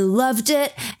and we loved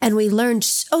it and we learned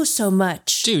so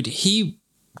much. Dude, he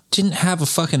didn't have a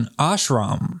fucking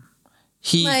ashram.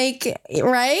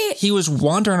 Right? He was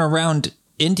wandering around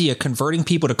India converting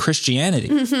people to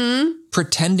Christianity,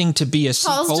 pretending to be a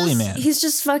Sikh holy man. He's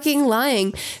just fucking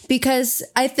lying because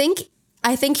I think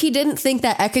he didn't think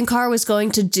that Eckankar was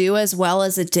going to do as well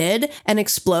as it did and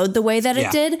explode the way that it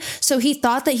did. So he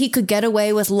thought that he could get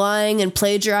away with lying and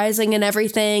plagiarizing and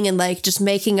everything and like just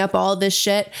making up all this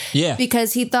shit. Yeah.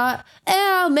 Because he thought,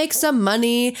 I'll make some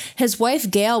money. His wife,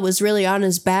 Gail, was really on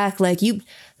his back. Like,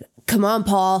 come on,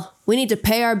 Paul, we need to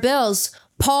pay our bills.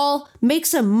 Paul, make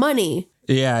some money.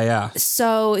 Yeah.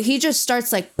 So he just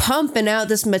starts like pumping out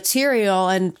this material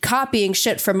and copying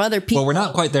shit from other people. Well, we're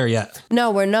not quite there yet.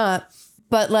 No, we're not.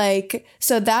 But like,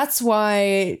 so that's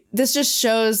why this just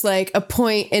shows like a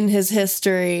point in his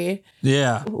history.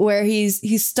 Yeah. Where he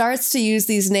starts to use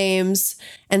these names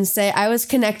and say, I was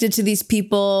connected to these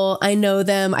people. I know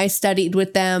them. I studied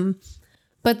with them.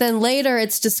 But then later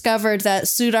it's discovered that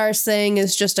Sudhar Singh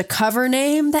is just a cover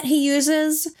name that he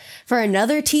uses for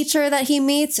another teacher that he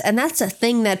meets. And that's a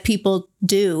thing that people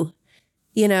do,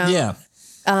 you know? Yeah.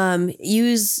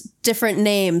 Use different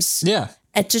names. Yeah.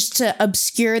 And just to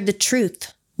obscure the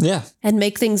truth. Yeah. And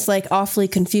make things like awfully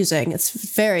confusing. It's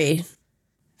very,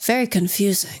 very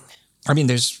confusing. I mean,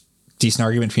 there's decent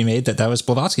argument to be made that was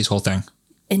Blavatsky's whole thing.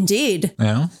 Indeed. You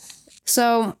know?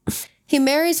 So he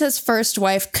marries his first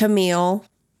wife, Camille,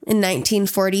 in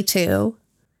 1942.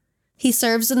 He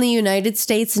serves in the United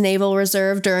States Naval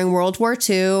Reserve during World War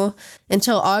II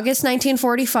until August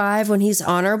 1945 when he's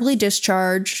honorably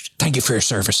discharged. Thank you for your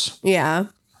service. Yeah.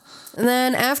 And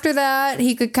then after that,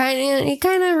 he couldn't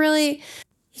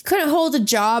hold a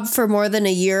job for more than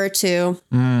a year or two.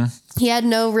 He had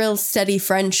no real steady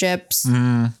friendships,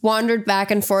 wandered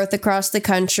back and forth across the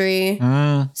country.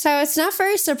 So it's not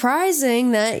very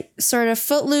surprising that sort of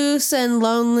footloose and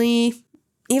lonely,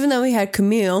 even though he had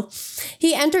Camille,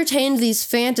 he entertained these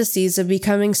fantasies of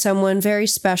becoming someone very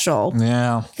special.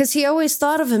 Yeah. Because he always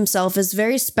thought of himself as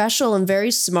very special and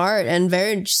very smart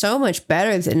and so much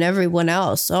better than everyone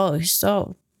else. Oh, he's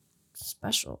so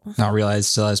special. Not realize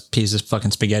still has pieces of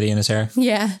fucking spaghetti in his hair.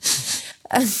 Yeah.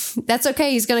 That's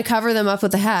okay. He's going to cover them up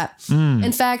with a hat.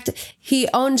 In fact, he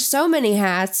owned so many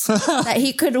hats that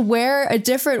he could wear a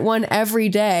different one every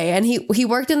day. And he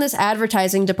worked in this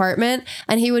advertising department,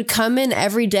 and he would come in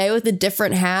every day with a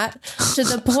different hat to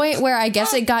the point where I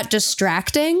guess it got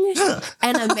distracting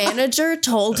and a manager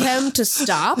told him to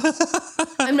stop.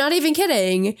 I'm not even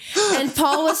kidding. And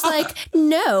Paul was like,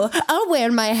 no, I'll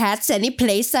wear my hats any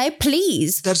place I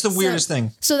please. That's the weirdest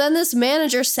thing. So then this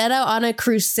manager set out on a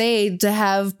crusade to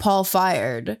have Paul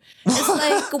fired. It's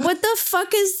like, what the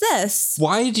fuck is this?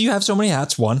 Why do you have so many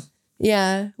hats? One.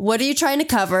 Yeah. What are you trying to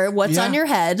cover? What's on your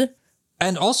head?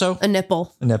 And also a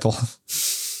nipple.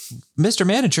 Mr.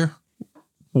 Manager,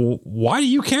 why do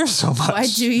you care so much? Why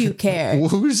do you care?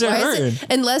 Who's it hurting?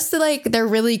 Unless they're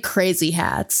really crazy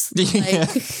hats. Yeah.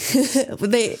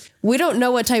 Like, we don't know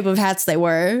what type of hats they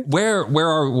were. Where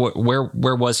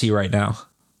was he right now?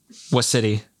 What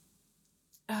city?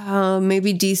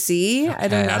 Maybe DC. I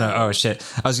don't know. Oh shit!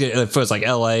 I was getting if it was like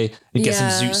LA. You get some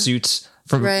zoot suits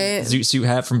from zoot suit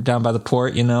hat from down by the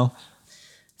port. You know.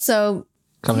 So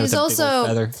he's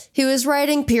also he was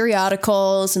writing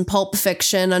periodicals and pulp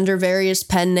fiction under various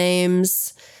pen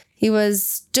names. He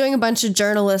was doing a bunch of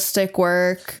journalistic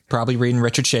work. Probably reading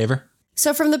Richard Shaver.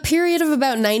 So from the period of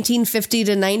about 1950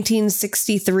 to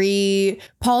 1963,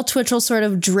 Paul Twitchell sort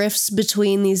of drifts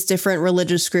between these different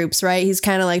religious groups, right? He's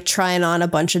kind of like trying on a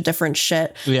bunch of different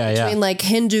shit. Between like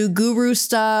Hindu guru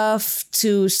stuff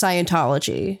to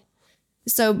Scientology.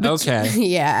 So,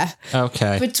 yeah.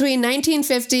 Okay. Between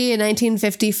 1950 and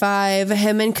 1955,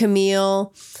 him and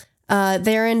Camille,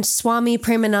 they're in Swami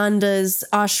Premananda's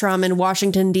ashram in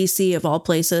Washington, D.C., of all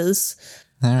places.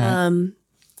 All right.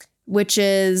 Which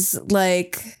is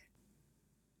like,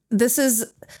 this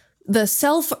is the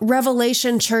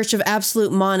Self-Revelation Church of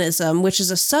Absolute Monism, which is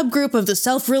a subgroup of the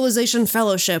Self-Realization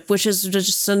Fellowship, which is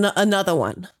just another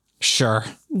one. Sure.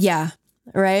 Yeah.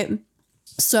 Right.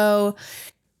 So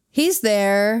he's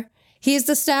there. He's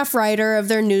the staff writer of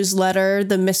their newsletter,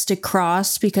 The Mystic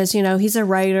Cross, because, you know, he's a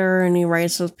writer and he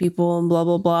writes with people and blah,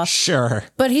 blah, blah. Sure.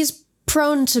 But he's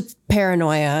prone to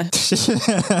paranoia.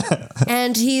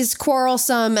 And he's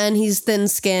quarrelsome and he's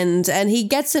thin-skinned and he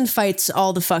gets in fights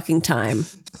all the fucking time.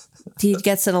 He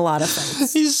gets in a lot of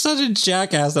fights. He's such a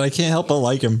jackass that I can't help but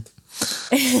like him.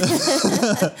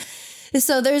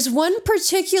 So there's one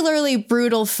particularly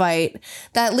brutal fight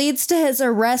that leads to his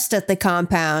arrest at the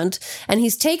compound, and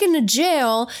he's taken to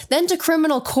jail, then to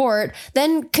criminal court,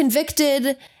 then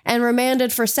convicted and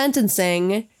remanded for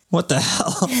sentencing. What the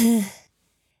hell?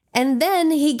 And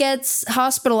then he gets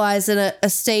hospitalized in a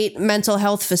state mental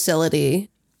health facility.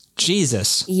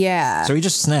 Jesus. Yeah. So he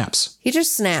just snaps. He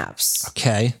just snaps.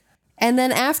 Okay. And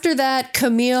then after that,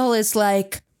 Camille is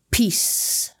like,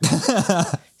 peace.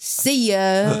 See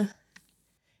ya.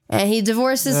 And he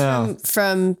divorces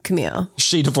from Camille.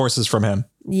 She divorces from him.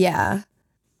 Yeah.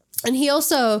 And he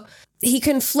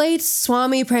conflates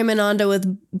Swami Premananda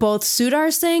with both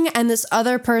Sudhar Singh and this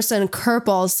other person,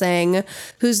 Kirpal Singh,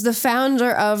 who's the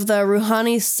founder of the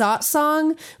Ruhani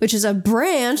Satsang, which is a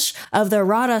branch of the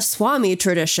Radha Swami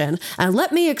tradition. And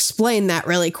let me explain that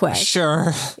really quick.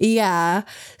 Sure. Yeah.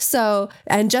 So,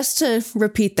 and just to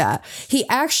repeat that, he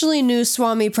actually knew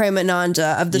Swami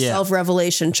Premananda of the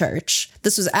Self-Revelation Church.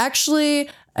 This was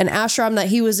actually an ashram that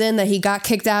he was in that he got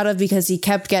kicked out of because he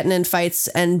kept getting in fights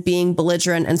and being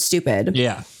belligerent and stupid.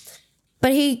 Yeah.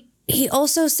 But he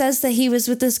also says that he was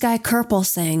with this guy Kirpal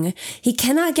Singh. He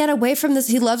cannot get away from this.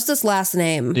 He loves this last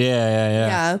name.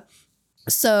 Yeah.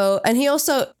 So, and he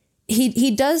also,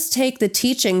 he does take the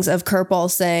teachings of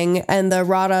Kirpal Singh and the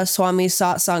Radha Swami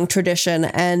Satsang tradition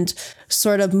and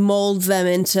sort of mold them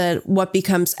into what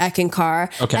becomes Eckankar.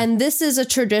 Okay. And this is a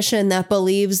tradition that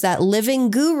believes that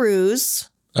living gurus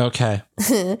are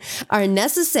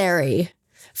necessary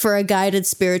for a guided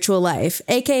spiritual life,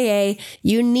 aka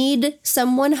you need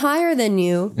someone higher than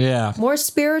you, more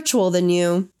spiritual than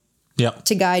you,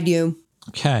 to guide you.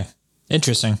 Okay,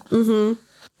 interesting.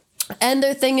 And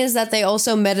their thing is that they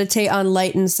also meditate on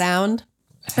light and sound.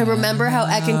 And remember how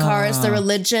Eckankar is the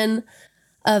religion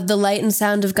of the light and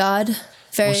sound of God.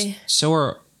 So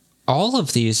are all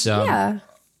of these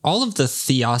all of the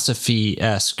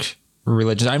theosophy-esque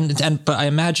religions, but I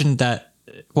imagine that,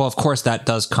 well, of course, that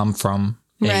does come from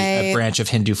a branch of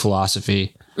Hindu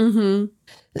philosophy.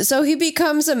 So he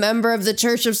becomes a member of the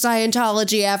Church of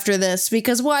Scientology after this,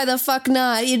 because why the fuck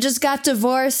not? You just got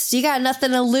divorced. You got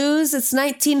nothing to lose. It's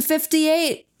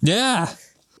 1958. Yeah.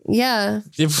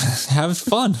 Have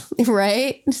fun.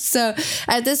 Right? So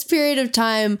at this period of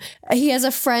time, he has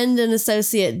a friend and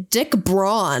associate, Dick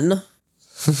Braun.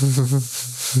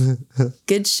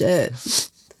 Good shit.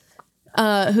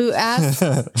 Who asked...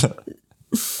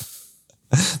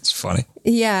 It's funny.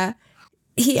 Yeah.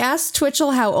 He asked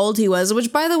Twitchell how old he was,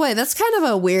 which, by the way, that's kind of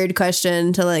a weird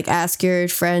question to like ask your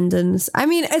friend. And I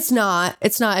mean, it's not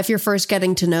if you're first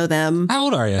getting to know them. How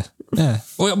old are you? Yeah.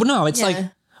 Well, no, it's like,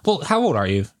 well, how old are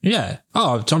you? Yeah.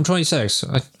 Oh, I'm 26.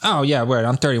 Like, oh, yeah, weird.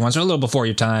 I'm 31. So a little before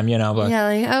your time, you know. But. Yeah.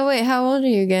 Like, oh, wait, how old are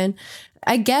you again?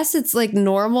 I guess it's like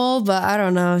normal, but I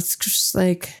don't know. It's just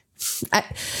like,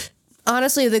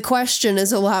 honestly, the question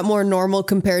is a lot more normal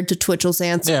compared to Twitchell's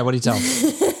answer. Yeah. What do you tell him?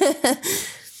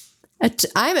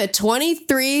 I'm a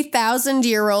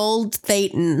 23,000-year-old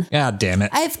Thetan. God damn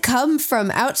it. I've come from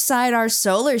outside our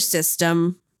solar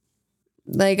system.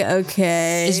 Like,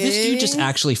 okay. Is this dude just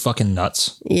actually fucking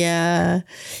nuts? Yeah.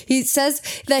 He says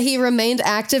that he remained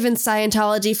active in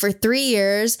Scientology for 3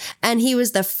 years, and he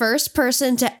was the first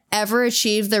person to ever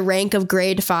achieve the rank of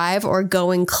grade 5 or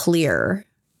going clear.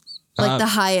 Like the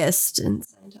highest in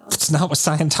Scientology. That's not what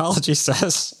Scientology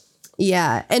says.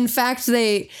 Yeah. In fact,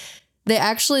 they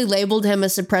actually labeled him a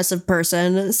suppressive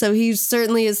person, so he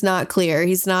certainly is not clear.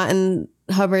 He's not in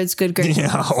Hubbard's good grades. No.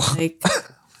 Like,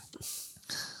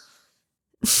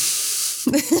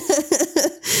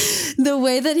 the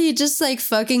way that he just like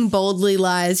fucking boldly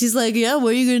lies. He's like, yeah,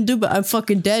 what are you gonna do? But I'm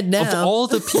fucking dead now. Of all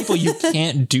the people you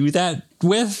can't do that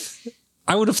with,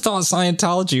 I would have thought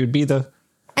Scientology would be the...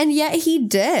 And yet he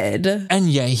did. And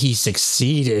yet he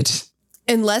succeeded.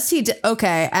 Unless he did.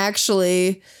 Okay,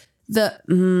 actually...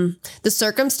 The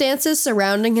circumstances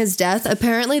surrounding his death,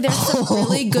 apparently there's some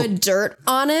really good dirt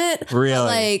on it. Really?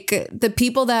 Like, the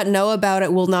people that know about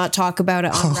it will not talk about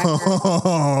it on record.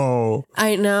 Oh.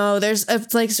 I know. There's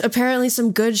like apparently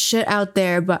some good shit out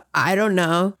there, but I don't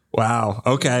know. Wow.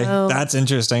 Okay. That's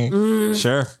interesting.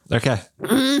 Sure. Okay.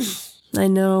 I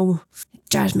know. It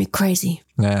drives me crazy.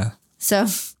 Yeah. So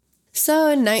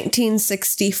in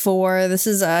 1964, this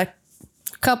is a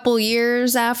couple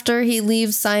years after he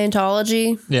leaves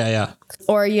Scientology. Yeah.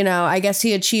 Or, you know, I guess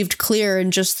he achieved clear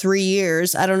in just 3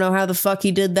 years. I don't know how the fuck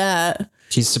he did that.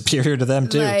 He's superior to them,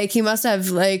 too. Like, he must have,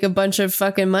 like, a bunch of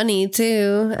fucking money,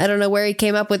 too. I don't know where he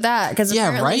came up with that. Because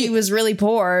apparently he was really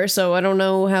poor, so I don't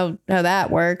know how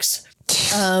that works.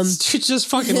 Dude's just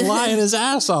fucking lying his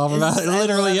ass off about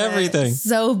literally everything.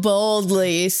 So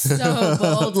boldly.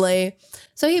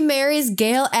 So he marries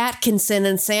Gail Atkinson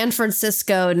in San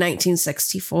Francisco in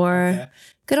 1964. Okay.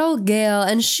 Good old Gail.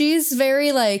 And she's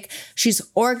very she's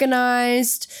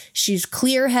organized, she's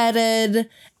clear-headed,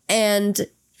 and,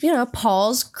 you know,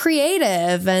 Paul's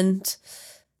creative and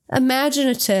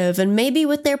imaginative. And maybe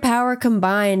with their power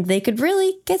combined, they could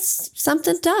really get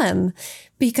something done.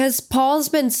 Because Paul's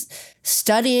been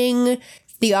studying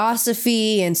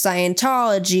theosophy and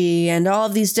Scientology and all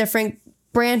of these different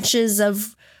branches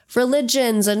of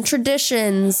religions and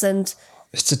traditions, and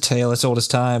it's a tale as old as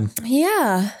time.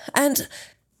 Yeah. And,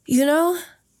 you know,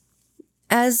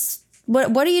 as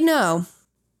what do you know?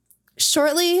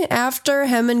 Shortly after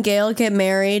him and Gail get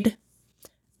married,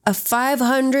 a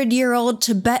 500-year-old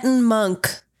Tibetan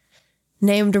monk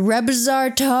named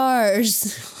Rebazar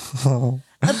Tars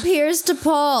appears to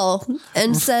Paul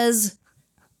and says,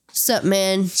 "Sup,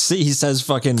 man?" See, he says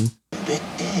fucking...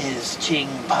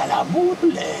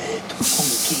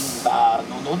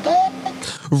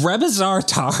 Rebazar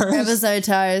Tars? Rebazar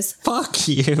Tars. Fuck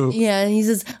you. Yeah, he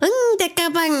says,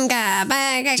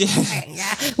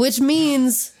 which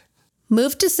means,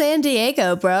 move to San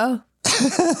Diego, bro.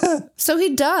 So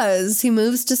he does. He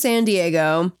moves to San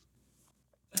Diego.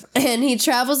 And he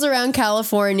travels around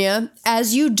California,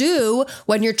 as you do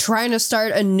when you're trying to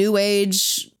start a new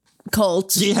age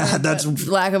cult. Yeah, that's...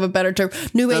 lack of a better term.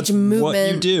 New age movement.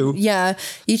 What you do. Yeah,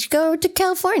 you should go to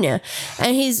California.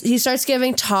 And he starts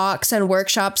giving talks and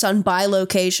workshops on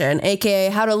bilocation, aka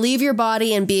how to leave your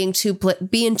body and be in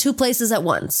two places at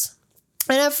once.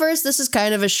 And at first, this is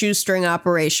kind of a shoestring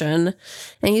operation.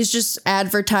 And he's just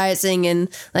advertising in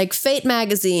like Fate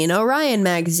magazine, Orion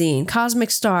magazine, Cosmic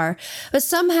Star. But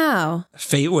somehow...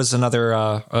 Fate was another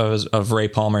of Ray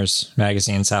Palmer's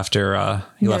magazines after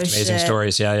he left Amazing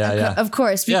Stories. Yeah. Of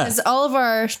course, because all of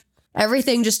our...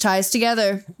 everything just ties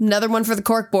together. Another one for the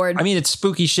corkboard. I mean, it's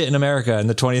spooky shit in America in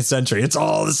the 20th century. It's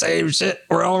all the same shit.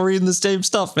 We're all reading the same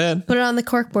stuff, man. Put it on the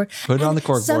corkboard. Put it on the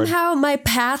corkboard. Somehow my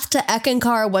path to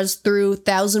Eckankar was through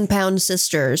 1,000-pound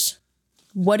sisters.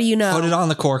 What do you know? Put it on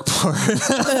the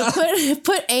corkboard.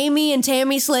 put Amy and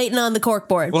Tammy Slayton on the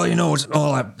corkboard. Well, you know,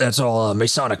 that's all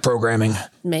Masonic programming.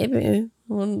 Maybe.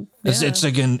 Well, It's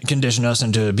to condition us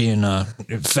into being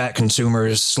fat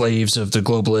consumers, slaves of the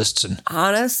globalists. And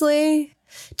honestly,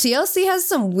 TLC has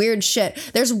some weird shit.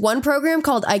 There's one program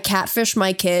called I Catfish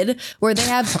My Kid where they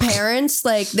have parents,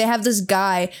 like they have this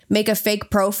guy make a fake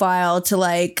profile to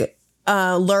like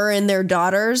lure in their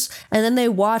daughters, and then they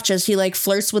watch as he like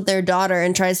flirts with their daughter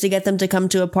and tries to get them to come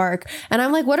to a park. And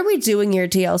I'm like, what are we doing here,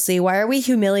 TLC? Why are we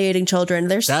humiliating children?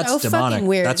 They're that's so demonic. Fucking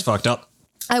weird. That's fucked up.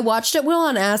 I watched it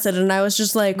on acid and I was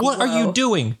just like, what are you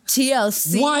doing?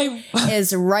 TLC Why?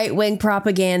 is right-wing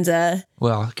propaganda.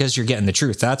 Well, because you're getting the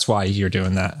truth. That's why you're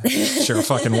doing that. You're a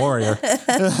fucking warrior.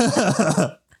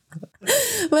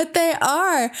 But they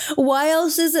are. Why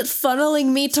else is it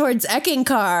funneling me towards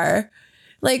Eckankar?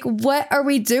 Like, what are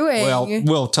we doing? Well,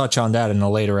 we'll touch on that in a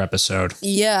later episode.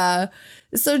 Yeah.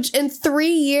 So in 3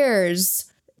 years...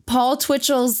 Paul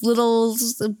Twitchell's little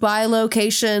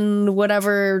bilocation,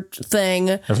 whatever thing.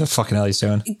 Whatever the fucking hell he's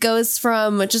doing. Goes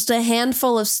from just a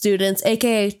handful of students,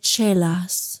 aka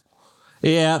chelas.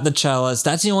 Yeah, the chelas.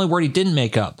 That's the only word he didn't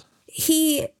make up.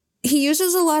 He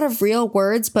uses a lot of real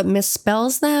words, but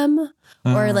misspells them.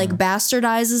 Or like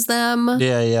bastardizes them.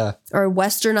 Yeah. Or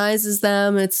westernizes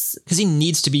them. It's because he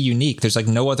needs to be unique. There's like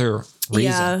no other reason.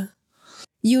 Yeah.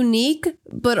 Unique,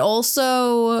 but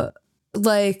also...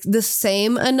 like the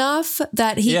same enough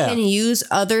that he can use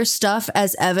other stuff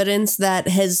as evidence that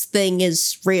his thing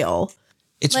is real.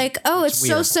 It's like, it's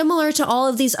so similar to all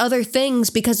of these other things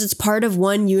because it's part of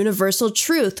one universal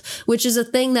truth, which is a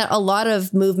thing that a lot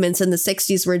of movements in the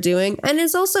 60s were doing. And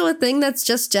is also a thing that's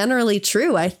just generally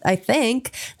true. I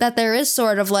think that there is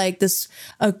sort of like this,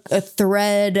 a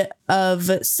thread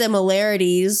of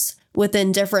similarities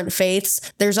within different faiths.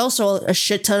 There's also a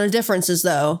shit ton of differences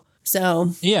though.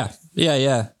 So yeah.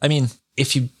 I mean,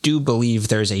 if you do believe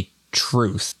there's a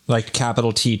truth, like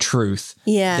capital T truth,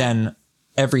 then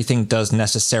everything does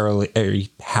necessarily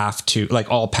have to, like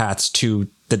all paths to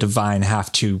the divine have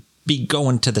to be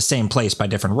going to the same place by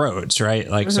different roads, right?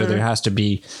 Like, so there has to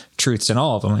be truths in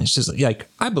all of them. It's just like,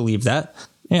 I believe that,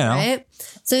 you know. Right?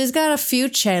 So he's got a few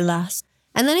chelas,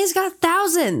 and then he's got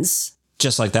thousands.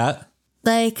 Just like that?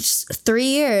 Like, just 3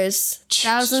 years,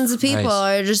 thousands of people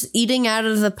are just eating out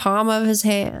of the palm of his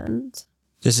hand.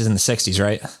 This is in the 60s,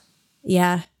 right?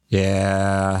 Yeah.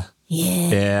 Yeah.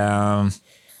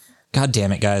 God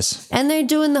damn it, guys. And they're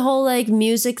doing the whole, like,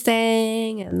 music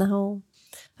thing and the whole...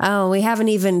 Oh, we haven't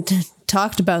even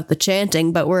talked about the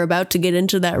chanting, but we're about to get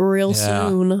into that real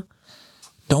soon.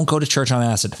 Don't go to church on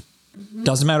acid.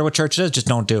 Doesn't matter what church it is, just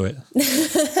don't do it.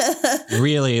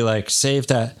 Really, like, save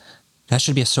that... That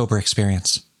should be a sober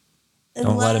experience.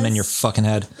 Don't let him in your fucking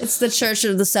head. It's the Church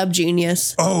of the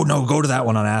Subgenius. Oh, no, go to that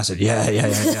one on acid.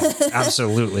 Yeah.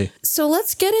 Absolutely. So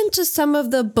let's get into some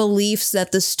of the beliefs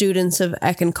that the students of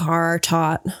Eckankar are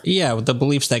taught. Yeah, the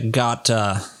beliefs that got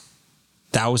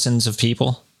thousands of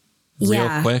people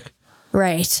real quick.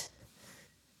 Right.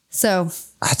 So.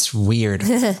 That's weird.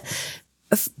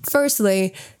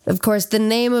 Firstly, of course, the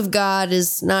name of God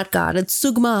is not God. It's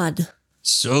Sugmad.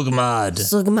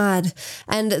 Sugmad.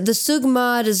 And the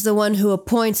Sugmad is the one who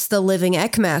appoints the living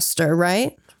Eck Master,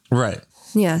 right? Right.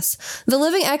 Yes. The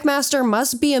living Eck Master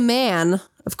must be a man,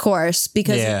 of course,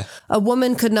 because a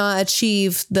woman could not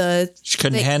achieve She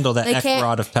couldn't handle that Eck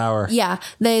rod of power. Yeah.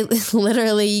 They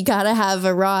literally, you gotta have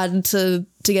a rod to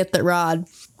get the rod.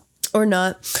 Or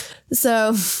not.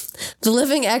 So, the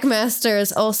living Eck Master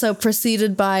is also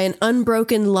preceded by an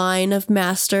unbroken line of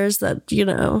masters that,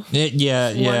 one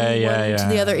to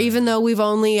the other, even though we've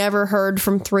only ever heard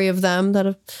from 3 of them that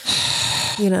have,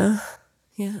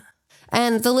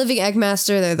 And the living Eck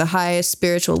Master, they're the highest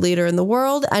spiritual leader in the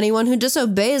world. Anyone who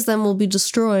disobeys them will be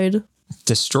destroyed.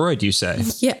 Destroyed, you say?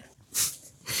 Yeah.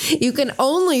 You can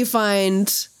only find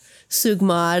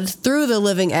Sugmad through the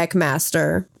living Eck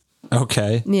Master.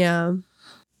 Okay. Yeah.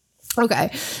 Okay.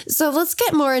 So let's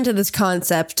get more into this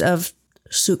concept of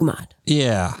Sugmad.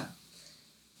 Yeah.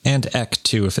 And Eck,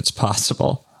 too, if it's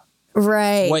possible.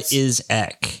 Right. What is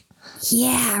Eck?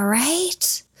 Yeah,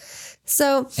 right?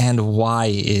 So. And why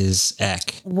is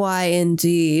Eck? Why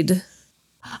indeed?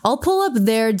 I'll pull up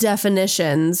their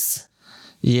definitions.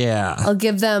 Yeah. I'll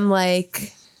give them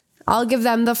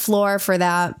the floor for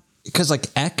that. Because,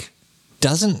 Eck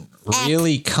doesn't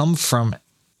really come from...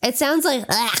 It sounds like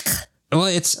ugh. Well,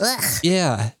 it's but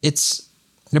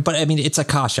I mean, it's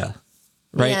Akasha,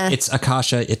 right? Yeah. It's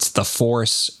Akasha. It's the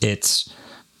Force. It's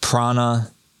prana,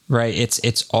 right? It's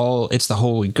the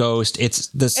Holy Ghost. It's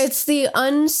this. It's the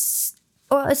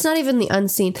Well, it's not even the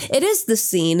unseen. It is the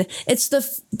seen. It's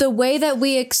the way that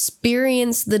we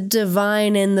experience the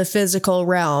divine in the physical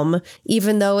realm,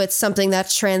 even though it's something that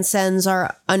transcends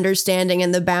our understanding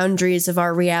and the boundaries of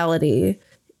our reality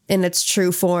in its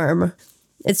true form.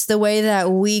 It's the way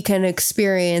that we can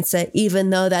experience it, even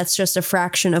though that's just a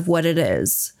fraction of what it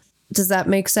is. Does that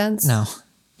make sense? No,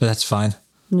 but that's fine.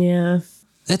 Yeah.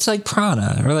 It's like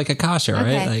prana or like Akasha,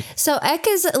 right? Okay. So Eck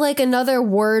is like another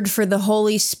word for the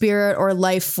Holy Spirit or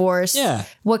life force. Yeah.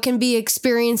 What can be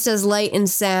experienced as light and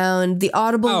sound, the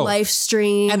audible life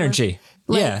stream. Energy.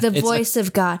 The voice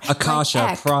of God.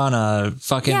 Akasha, prana,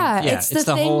 fucking... Yeah, it's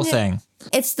the whole thing.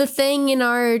 It's the thing in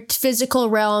our physical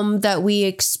realm that we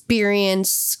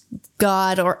experience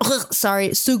God or,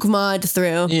 Sugmad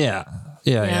through.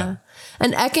 Yeah.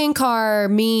 And Eckankar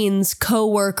means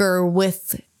co-worker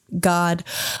with God.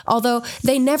 Although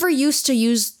they never used to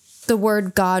use the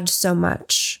word God so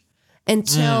much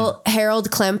until Harold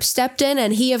Klemp stepped in.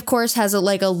 And he, of course, has a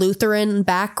Lutheran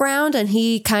background. And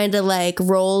he kind of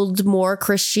rolled more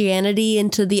Christianity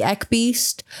into the Eck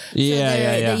Beast.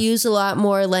 They use a lot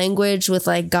more language with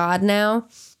God now.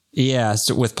 Yeah.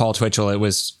 So with Paul Twitchell, it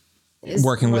was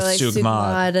working with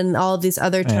Sugmad and all of these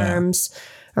other terms. Yeah.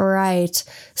 Right.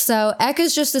 So Eck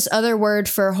is just this other word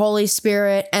for Holy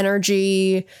Spirit,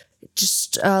 energy,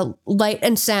 just light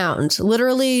and sound.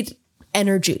 Literally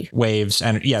energy. Waves.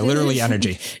 Literally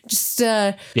energy. Just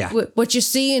what you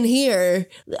see and hear.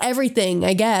 Everything,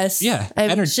 I guess. Yeah.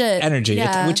 Energy.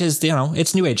 Yeah. Which is,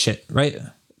 it's new age shit, right?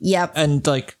 Yep. And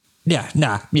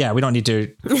we don't need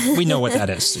to. We know what that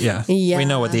is. Yeah. We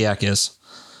know what the Eck is.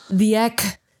 The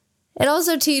Eck. It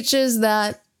also teaches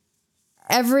that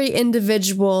every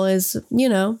individual is,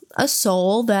 a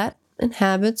soul that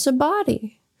inhabits a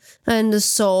body. And the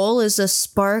soul is a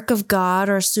spark of God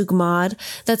or Sugmad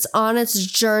that's on its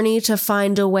journey to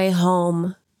find a way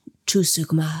home to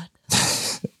Sugmad.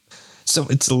 So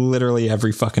it's literally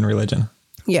every fucking religion.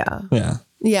 Yeah. Yeah.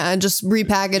 Yeah, and just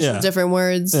repackaged with different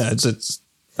words. Yeah, it's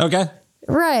okay.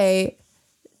 Right.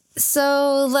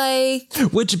 So,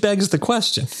 which begs the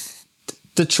question.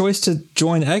 The choice to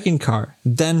join Eckankar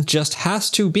then just has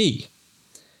to be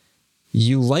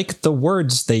you like the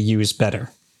words they use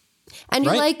better. And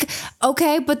you're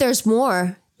okay, but there's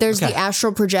more. There's the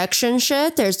astral projection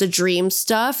shit. There's the dream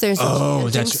stuff. There's the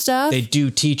chanting stuff. They do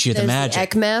teach you the magic. The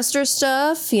Eck Master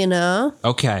stuff,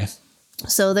 Okay.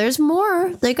 So there's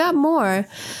more. They got more.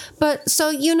 But so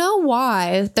you know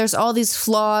why there's all these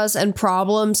flaws and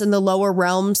problems in the lower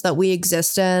realms that we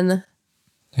exist in?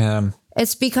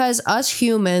 It's because us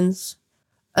humans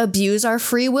abuse our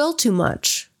free will too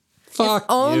much. Fuck if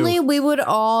only we would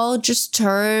all just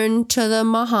turn to the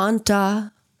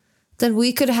Mahanta, then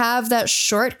we could have that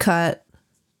shortcut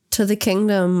to the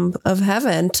kingdom of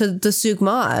heaven, to the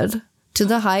Sugmad, to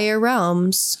the higher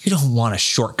realms. You don't want a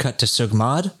shortcut to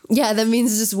Sugmad. Yeah, that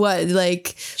means just what?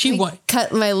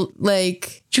 Cut my,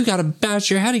 You gotta bash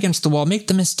your head against the wall, make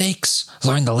the mistakes,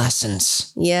 learn the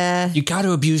lessons. Yeah. You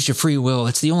gotta abuse your free will.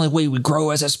 It's the only way we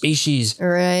grow as a species.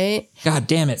 Right. God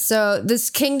damn it. So this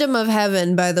kingdom of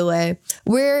heaven, by the way,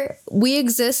 we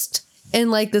exist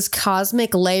in this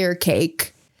cosmic layer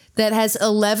cake that has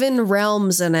 11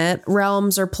 realms in it,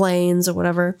 realms or planes or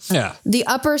whatever. Yeah. The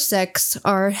upper 6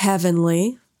 are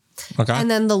heavenly. Okay.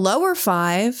 And then the lower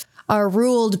 5 are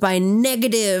ruled by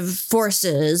negative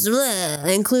forces,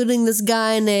 including this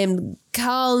guy named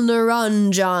Kal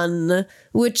Naranjan,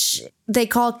 which they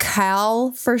call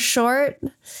Kal for short.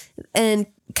 And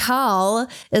Kal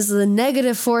is the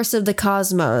negative force of the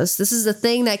cosmos. This is the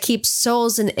thing that keeps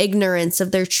souls in ignorance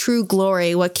of their true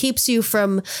glory, what keeps you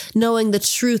from knowing the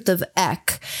truth of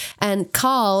Eck. And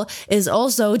Kal is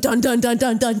also, dun dun dun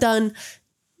dun dun dun,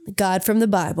 God from the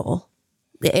Bible.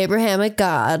 The Abrahamic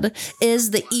God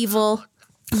is the evil.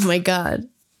 Oh my God.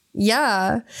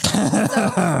 Yeah.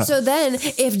 So then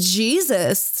if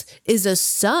Jesus is a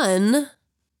son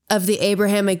of the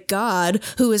Abrahamic God,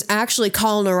 who is actually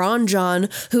Kal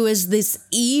Naranjan, who is this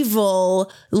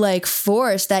evil like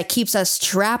force that keeps us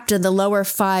trapped in the lower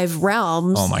 5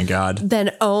 realms. Oh my God.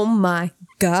 Then oh my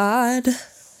God.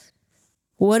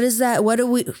 What is that? What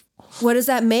does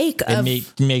that make of?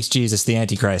 It makes Jesus the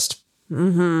Antichrist.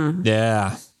 Mm-hmm.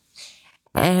 Yeah.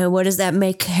 And what does that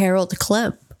make Harold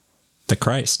Klemp? The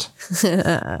Christ.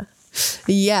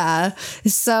 Yeah.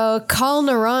 So Kal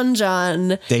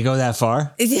Naranjan. They go that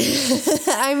far?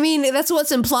 I mean, that's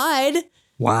what's implied.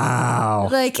 Wow.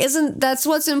 Like, that's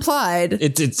what's implied?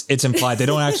 It's implied. They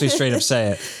don't actually straight up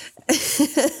say it.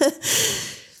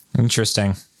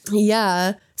 Interesting.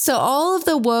 Yeah. So all of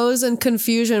the woes and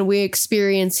confusion we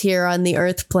experience here on the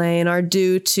earth plane are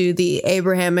due to the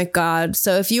Abrahamic God.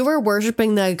 So if you were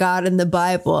worshiping the God in the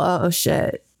Bible, oh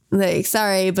shit. Like,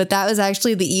 sorry, but that was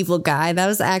actually the evil guy. That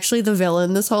was actually the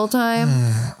villain this whole time.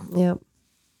 Yep.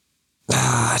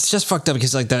 It's just fucked up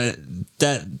because like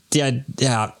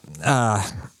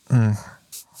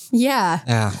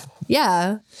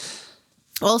Yeah.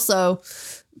 Also,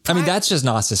 I mean, that's just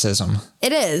Gnosticism.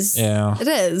 it is. Yeah. It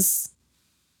is.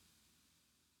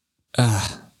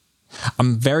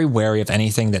 I'm very wary of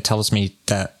anything that tells me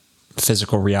that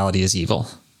physical reality is evil.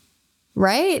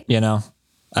 Right? You know,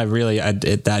 I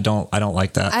don't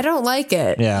like that. I don't like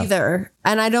it either.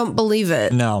 And I don't believe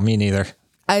it. No, me neither.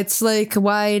 It's like,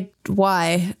 why?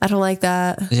 I don't like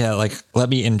that. Yeah, like, let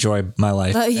me enjoy my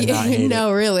life. And not hate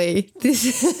no, it. really.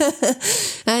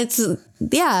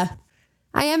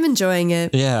 I am enjoying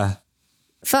it. Yeah.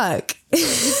 Fuck.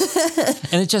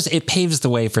 And it paves the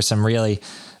way for some really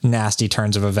nasty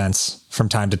turns of events from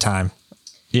time to time.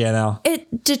 You know?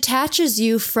 It detaches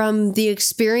you from the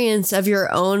experience of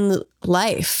your own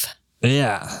life.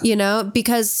 Yeah. You know,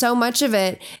 because so much of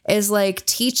it is like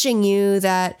teaching you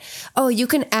that, oh, you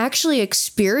can actually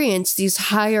experience these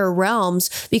higher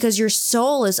realms because your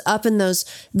soul is up in those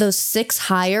 6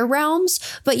 higher realms.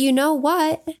 But you know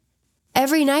what?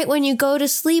 Every night when you go to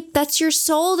sleep, that's your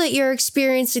soul that you're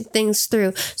experiencing things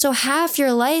through. So half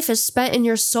your life is spent in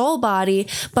your soul body,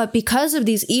 but because of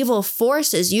these evil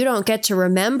forces, you don't get to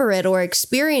remember it or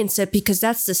experience it because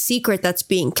that's the secret that's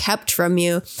being kept from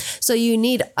you. So you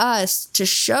need us to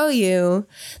show you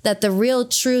that the real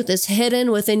truth is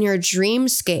hidden within your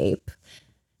dreamscape.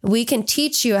 We can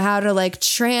teach you how to like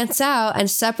trance out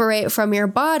and separate from your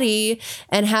body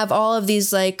and have all of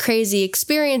these like crazy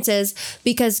experiences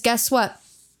because guess what?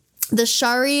 The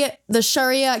Sharia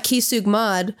Kisug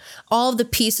Mod, all of the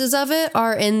pieces of it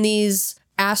are in these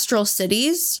astral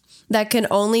cities that can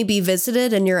only be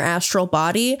visited in your astral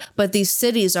body. But these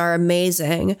cities are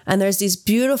amazing. And there's these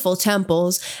beautiful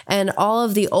temples and all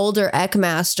of the older Eck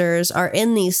Masters are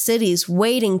in these cities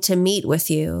waiting to meet with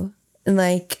you and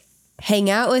like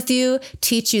hang out with you,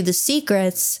 teach you the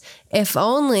secrets. If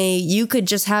only you could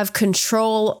just have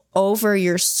control over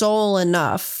your soul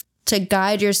enough to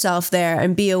guide yourself there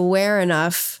and be aware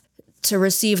enough to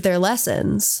receive their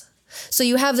lessons. So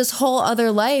you have this whole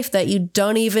other life that you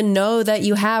don't even know that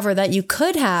you have or that you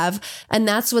could have. And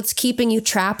that's what's keeping you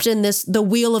trapped in the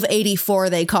wheel of 84,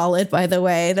 they call it, by the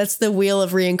way. That's the wheel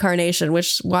of reincarnation,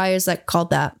 why is that called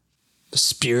that? The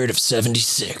spirit of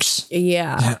 76.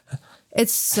 Yeah.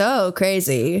 It's so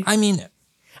crazy. I mean,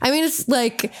 it's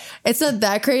like, it's not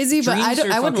that crazy, but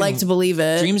I would like to believe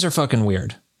it. Dreams are fucking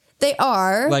weird. They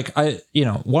are. Like,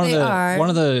 one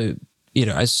of the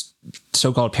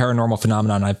so-called paranormal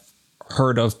phenomenon I've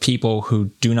heard of people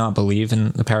who do not believe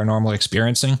in the paranormal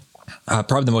experiencing.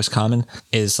 Probably the most common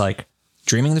is like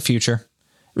dreaming the future.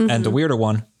 Mm-hmm. And the weirder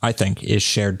one, I think, is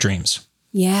shared dreams.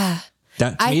 Yeah.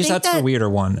 To me, that's the weirder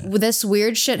one. This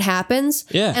weird shit happens.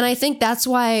 Yeah. And I think that's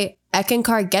why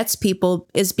Eckankar gets people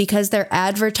is because their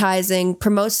advertising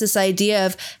promotes this idea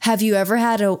of, have you ever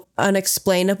had an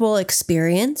unexplainable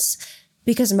experience?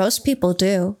 Because most people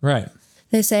do. Right.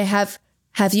 They say, have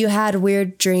you had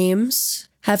weird dreams?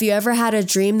 Have you ever had a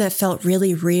dream that felt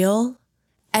really real?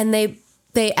 And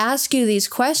they ask you these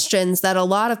questions that a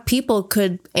lot of people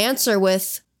could answer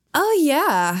with, oh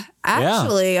yeah,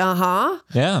 actually,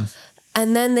 Yeah.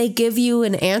 and then they give you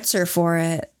an answer for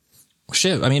it.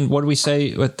 Shit. I mean, what do we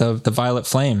say with the violet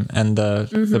flame and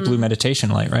the blue meditation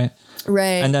light, right?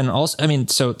 Right. And then also, I mean,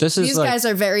 so this is These like, guys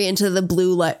are very into the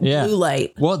blue light. yeah. Blue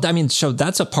light. Well, I mean, so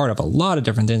that's a part of a lot of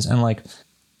different things. And like,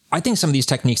 I think some of these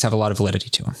techniques have a lot of validity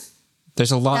to them.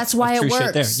 There's a lot That's why of it true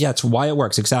shit there. works. Yeah, it's why it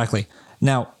works. Exactly.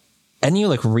 Now, any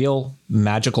like real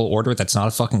magical order that's not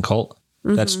a fucking cult,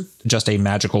 that's just a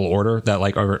magical order that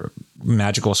like a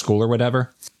magical school or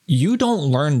whatever, you don't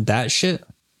learn that shit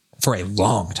for a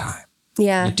long time.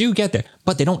 Yeah. You do get there,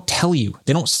 but they don't tell you,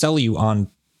 they don't sell you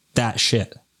on that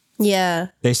shit. Yeah.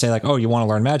 They say like, oh, you want to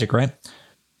learn magic, right?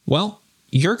 Well,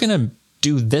 you're going to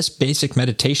do this basic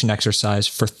meditation exercise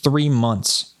for 3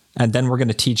 months. And then we're going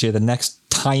to teach you the next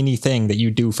tiny thing that you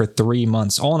do for 3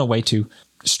 months, all in a way to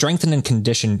strengthen and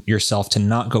condition yourself to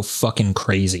not go fucking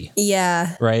crazy.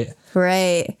 Yeah. Right?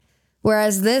 Right.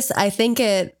 Whereas this, I think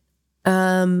it,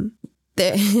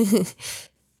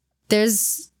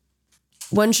 there's,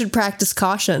 one should practice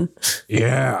caution.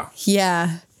 Yeah.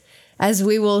 Yeah. As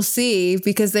we will see,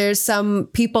 because there's some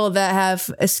people that have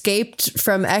escaped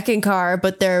from Eckankar,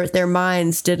 but their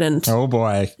minds didn't. Oh boy.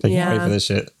 I can't wait for this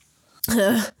shit.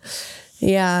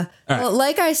 Yeah. Right. Well,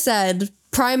 like I said,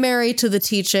 primary to the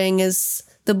teaching is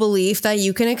the belief that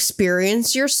you can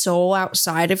experience your soul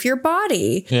outside of your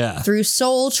body. Yeah. Through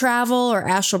soul travel or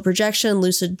astral projection,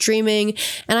 lucid dreaming.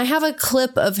 And I have a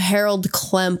clip of Harold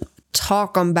Klemp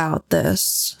talk about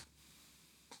this.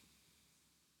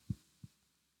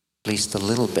 At least a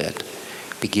little bit.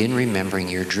 Begin remembering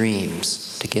your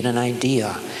dreams to get an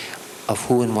idea of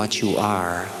who and what you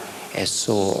are as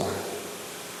soul.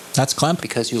 That's Klemp.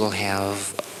 Because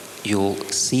you'll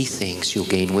see things, you'll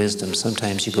gain wisdom.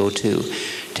 Sometimes you go to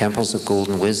temples of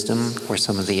golden wisdom where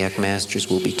some of the Eck Masters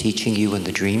will be teaching you in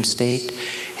the dream state,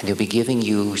 and they'll be giving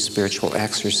you spiritual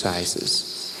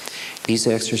exercises. These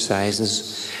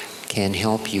exercises can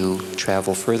help you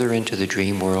travel further into the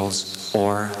dream worlds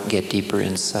or get deeper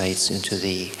insights into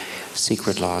the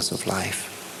secret laws of life.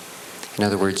 In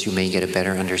other words, you may get a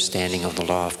better understanding of the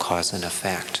law of cause and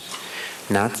effect.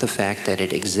 Not the fact that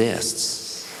it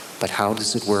exists, but how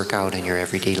does it work out in your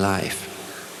everyday life?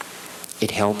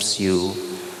 It helps you,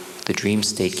 the dream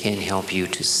state can help you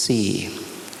to see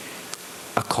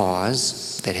a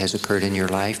cause that has occurred in your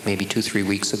life maybe 2-3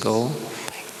 weeks ago,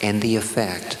 and the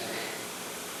effect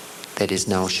that is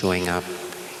now showing up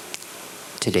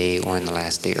today or in the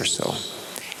last day or so.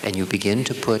 And you begin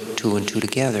to put 2 and 2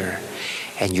 together,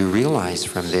 and you realize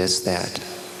from this that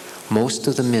most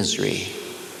of the misery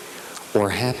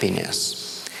or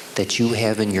happiness that you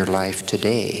have in your life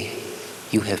today,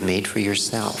 you have made for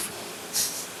yourself.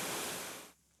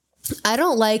 I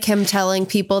don't like him telling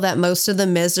people that most of the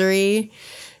misery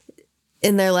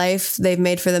in their life they've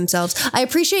made for themselves. I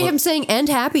appreciate him saying and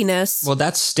happiness. Well,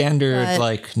 that's standard, But,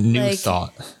 like new like,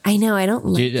 thought, I know, I don't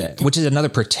like it. which is another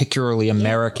particularly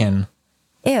American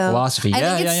Ew. philosophy. I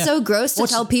Yeah, think it's yeah. so gross to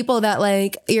tell people that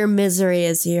like your misery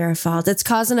is your fault. It's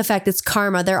cause and effect. It's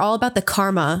karma. They're all about the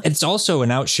karma. It's also an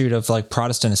outshoot of like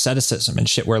Protestant asceticism and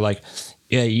shit where like,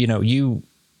 yeah, you know, you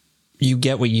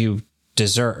get what you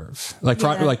deserve. Like,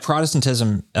 like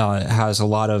Protestantism has a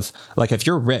lot of like, if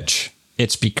you're rich,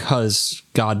 it's because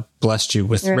God blessed you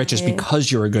with riches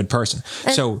because you're a good person.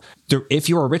 So if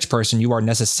you're a rich person, you are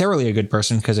necessarily a good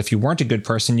person, because if you weren't a good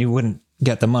person, you wouldn't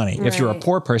get the money. If you're a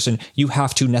poor person, you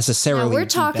have to necessarily. Now, we're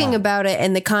talking about it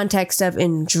in the context of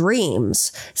in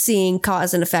dreams, seeing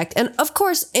cause and effect. And of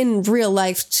course, in real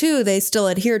life too, they still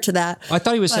adhere to that. I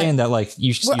thought he was saying that like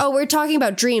we're talking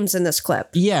about dreams in this clip.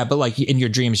 Yeah, but like in your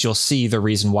dreams, you'll see the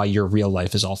reason why your real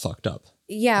life is all fucked up.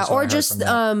 Yeah, or just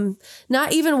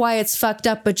not even why it's fucked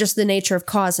up, but just the nature of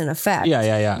cause and effect.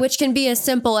 Yeah. Which can be as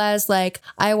simple as like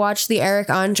I watched the Eric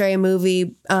Andre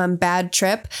movie Bad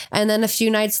Trip, and then a few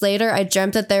nights later I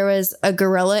dreamt that there was a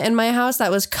gorilla in my house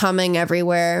that was coming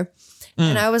everywhere.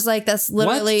 And I was like, that's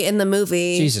literally in the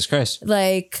movie. Jesus Christ.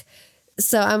 Like,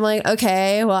 so I'm like,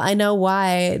 okay, well, I know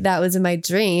why that was in my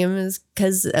dream is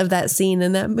because of that scene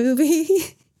in that movie.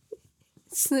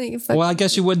 Well, I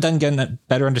guess you would then get a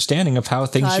better understanding of how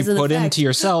things you put into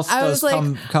yourself I was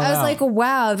come out. like,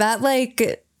 wow,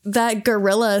 that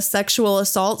gorilla sexual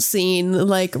assault scene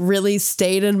like really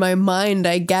stayed in my mind,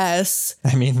 I guess.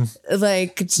 I mean,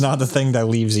 like it's not the thing that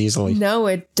leaves easily. No,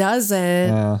 it doesn't.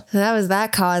 Yeah. That was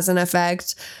that cause and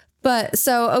effect. But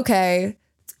so, okay.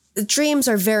 Dreams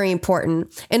are very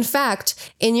important. In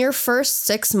fact, in your first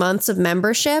 6 months of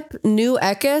membership, new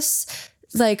Eckis,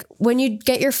 like when you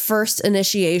get your first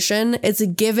initiation, it's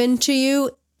given to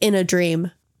you in a dream.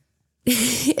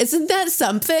 Isn't that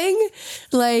something?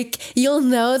 Like you'll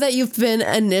know that you've been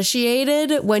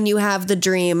initiated when you have the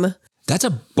dream. That's a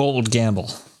bold gamble.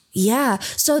 Yeah.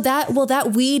 So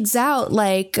that weeds out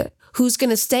like who's going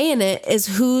to stay in it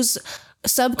is whose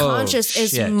subconscious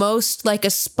is most like a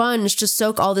sponge to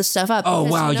soak all this stuff up. Oh,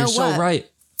 Because wow. you know You're so what? right.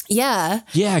 Yeah.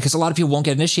 Yeah, because a lot of people won't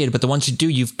get initiated, but the ones you do,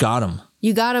 you've got them.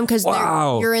 You got them because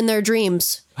Wow. you're in their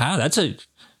dreams. Wow,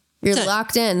 You're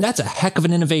locked in. That's a heck of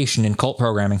an innovation in cult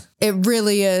programming. It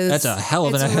really is. That's a hell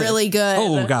of an... It's really good.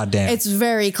 Oh, goddamn. It's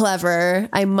very clever,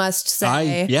 I must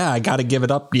say. I got to give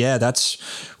it up. Yeah, that's...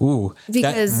 Ooh.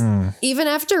 Because even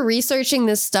after researching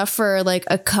this stuff for like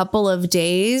a couple of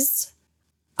days,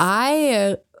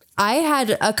 I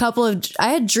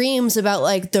had dreams about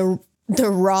like the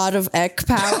rod of Eck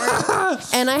power.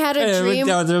 And I had a dream.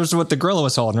 That was what the gorilla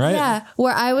was holding, right? Yeah,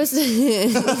 where I was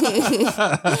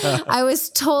I was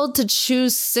told to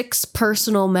choose 6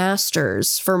 personal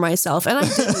masters for myself. And I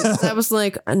didn't. I was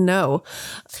like, no.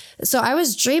 So I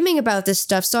was dreaming about this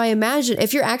stuff. So I imagine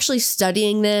if you're actually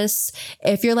studying this,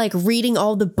 if you're like reading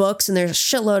all the books and there's a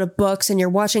shitload of books and you're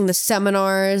watching the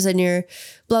seminars and you're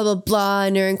blah, blah, blah,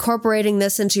 and you're incorporating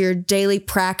this into your daily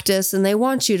practice and they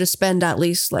want you to spend at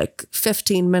least like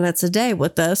 15 minutes a day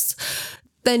with this,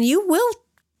 then you will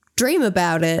dream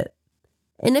about it.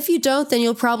 And if you don't, then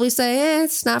you'll probably say,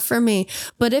 it's not for me.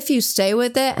 But if you stay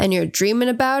with it and you're dreaming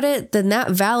about it, then that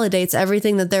validates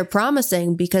everything that they're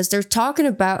promising because they're talking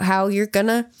about how you're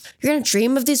gonna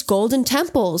dream of these golden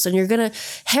temples and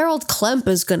Harold Klemp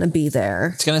is gonna be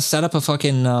there. It's gonna set up a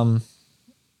fucking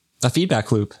a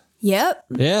feedback loop. Yep.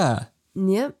 Yeah.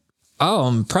 Yep. Oh,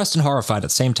 I'm impressed and horrified at the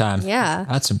same time. Yeah.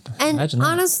 Imagine that.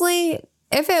 Honestly,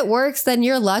 if it works, then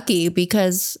you're lucky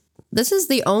because this is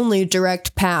the only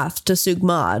direct path to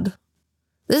Sugmod.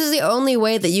 This is the only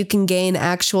way that you can gain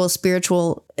actual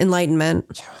spiritual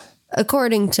enlightenment,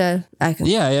 according to Eckankar.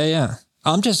 Yeah.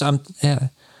 Yeah.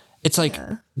 It's like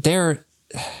their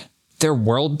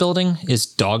world building is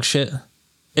dog shit.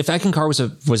 If Eckankar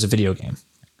was a video game,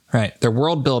 right? Their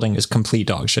world building is complete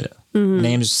dog shit. Mm-hmm.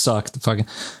 Names suck.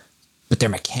 But their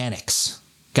mechanics,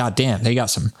 goddamn, they got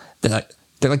some. They're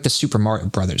like the Super Mario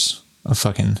Brothers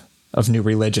of new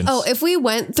religions. Oh, if we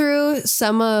went through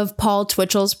some of Paul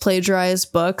Twitchell's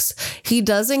plagiarized books, he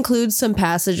does include some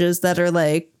passages that are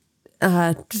like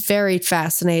very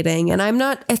fascinating. And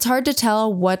it's hard to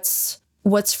tell what's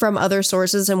from other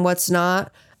sources and what's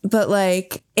not. But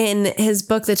like in his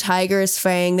book, The Tiger's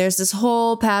Fang, there's this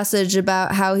whole passage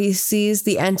about how he sees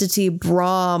the entity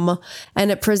Brahm and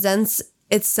it presents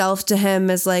itself to him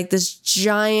as like this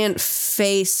giant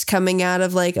face coming out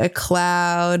of like a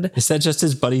cloud. Is that just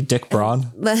his buddy Dick Braun?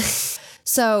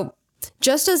 So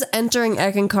just as entering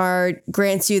Eckankar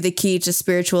grants you the key to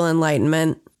spiritual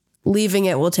enlightenment, leaving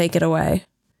it will take it away.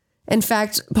 In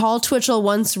fact, Paul Twitchell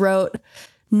once wrote,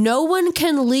 "No one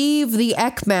can leave the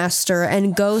Eck Master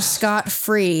and go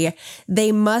scot-free.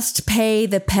 They must pay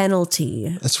the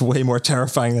penalty." That's way more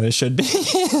terrifying than it should be.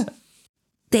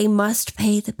 They must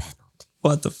pay the penalty.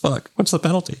 What the fuck? What's the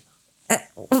penalty?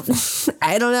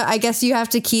 I don't know. I guess you have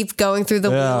to keep going through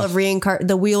the wheel of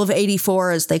the wheel of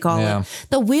 84, as they call it.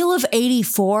 The wheel of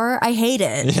 84? I hate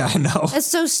it. Yeah, I know. That's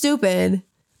so stupid.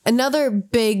 Another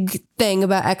big thing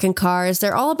about Eckankar is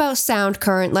they're all about sound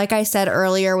current, like I said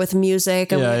earlier with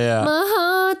music. And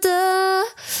Mahata.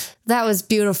 That was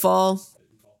beautiful.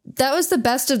 That was the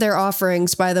best of their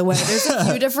offerings, by the way. There's a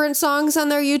few different songs on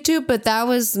their YouTube, but that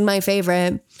was my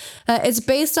favorite. It's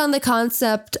based on the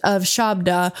concept of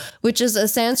Shabda, which is a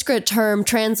Sanskrit term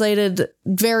translated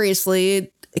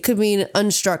variously. It could mean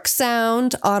unstruck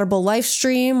sound, audible life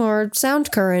stream, or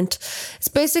sound current. It's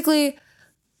basically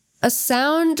a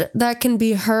sound that can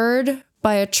be heard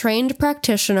by a trained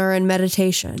practitioner in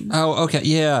meditation. Oh, okay.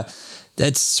 Yeah.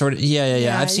 That's sort of,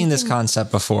 yeah. I've seen this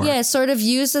concept before. Yeah, sort of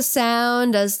use a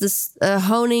sound as this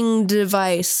honing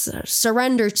device,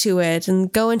 surrender to it,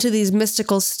 and go into these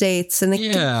mystical states. And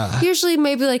usually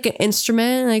maybe like an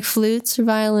instrument, like flutes or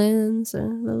violins or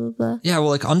blah, blah, blah. Yeah, well,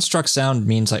 like unstruck sound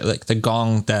means like the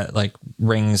gong that like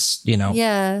rings,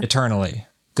 eternally.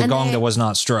 The gong that was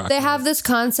not struck. They have this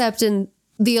concept in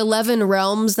the 11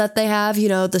 realms that they have,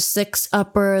 the 6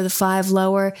 upper, the 5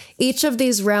 lower. Each of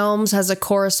these realms has a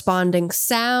corresponding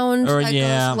sound that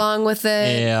goes along with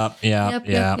it.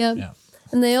 Yep.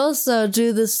 And they also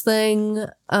do this thing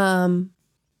when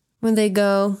they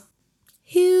go,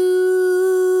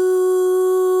 Hugh.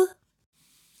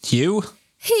 Hugh?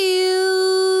 Hugh.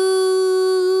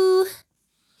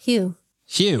 Hugh.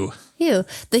 Hugh. Hugh.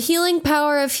 The healing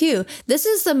power of Hugh. This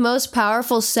is the most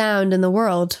powerful sound in the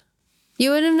world.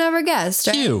 You would have never guessed,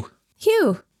 right? Hugh.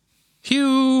 Hugh.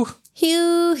 Hugh.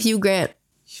 Hugh. Hugh Grant.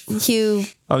 Hugh.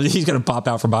 Oh, he's gonna pop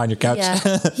out from behind your couch.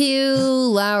 Yeah. Hugh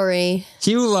Lowry.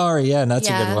 Hugh Laurie. Yeah, that's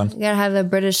a good one. You gotta have the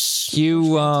British.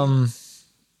 Hugh.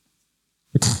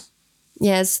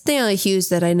 Yeah, it's the only Hughes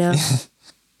that I know.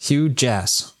 Hugh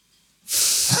Jass.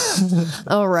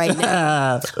 All right.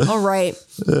 All right.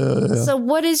 So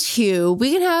what is Hugh?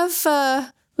 We can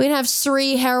have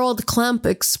Sri Harold Klemp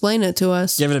explain it to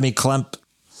us. Give it to me, Klemp.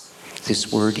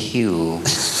 This word hue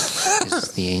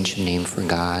is the ancient name for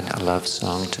God, a love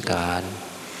song to God.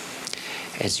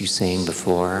 As you sang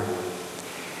before,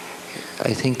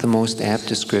 I think the most apt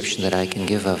description that I can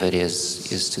give of it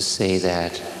is to say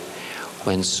that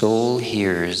when soul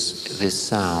hears this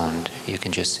sound, you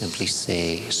can just simply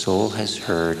say, soul has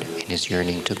heard and is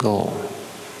yearning to go.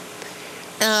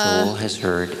 Soul has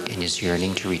heard and is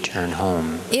yearning to return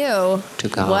home. Ew. To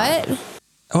God. What?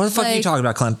 What the fuck are you talking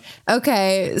about, Clem?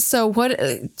 Okay, so what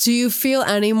do you feel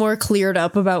any more cleared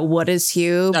up about what is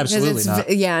Hugh? Absolutely not.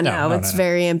 Yeah, no, it's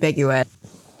very ambiguous.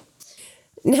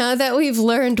 Now that we've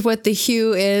learned what the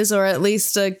hue is, or at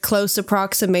least a close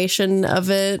approximation of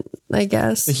it, I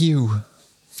guess. The hue.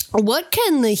 What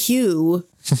can the hue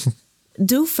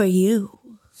do for you?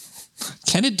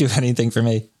 Can it do anything for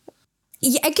me?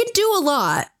 Yeah, it can do a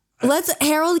lot.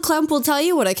 Harold Klemp will tell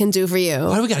you what I can do for you.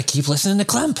 Why do we gotta keep listening to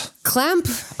Klemp? Klemp.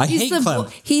 I hate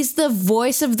Klemp. He's the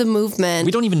voice of the movement.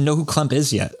 We don't even know who Klemp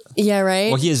is yet. Yeah,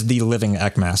 right? Well, he is the living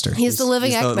Eck Master. He's the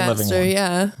living Eck Master,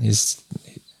 yeah.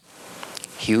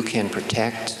 Hugh can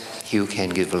protect, Hugh can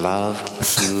give love,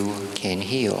 Hugh can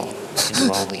heal, and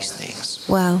do all these things.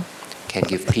 Wow. Can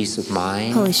give peace of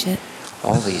mind. Holy shit.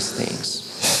 All these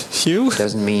things. Hugh?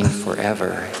 Doesn't mean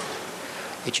forever.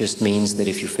 It just means that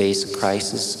if you face a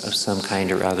crisis of some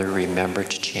kind or other, remember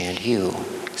to chant Hugh.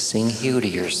 Sing Hugh to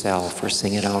yourself, or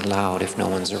sing it out loud if no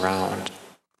one's around.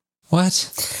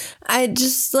 What? I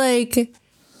just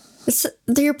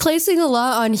you're placing a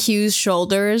lot on Hugh's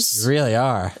shoulders. You really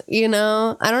are. You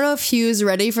know, I don't know if Hugh's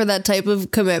ready for that type of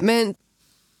commitment.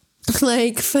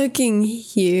 Like fucking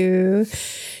Hugh.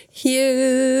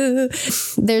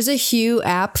 There's a Hue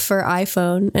app for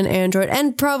iPhone and Android,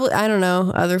 and probably, I don't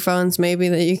know, other phones maybe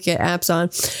that you get apps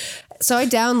on. So I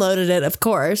downloaded it, of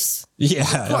course.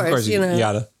 Yeah, of course you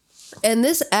gotta. And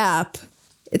this app,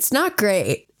 it's not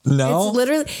great. No?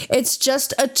 It's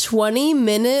just a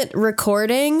 20-minute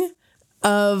recording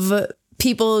of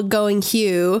people going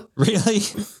Hue. Really?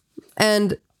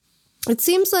 And it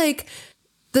seems like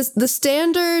the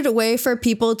standard way for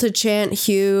people to chant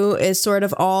Hue is sort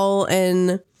of all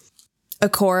in a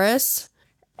chorus,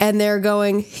 and they're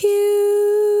going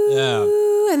Hue, yeah,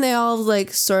 and they all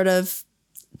sort of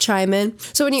chime in.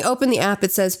 So when you open the app,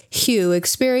 it says Hue,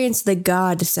 experience the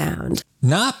God sound.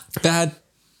 Not bad.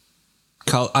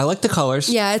 I like the colors.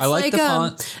 Yeah, it's I like the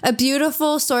font. A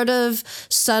beautiful sort of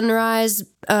sunrise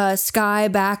sky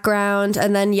background,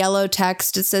 and then yellow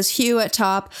text. It says Hue at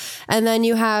top, and then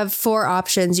you have 4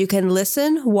 options. You can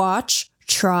listen, watch,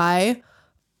 try,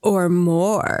 or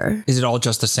more. Is it all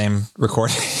just the same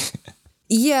recording?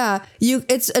 Yeah,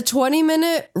 it's a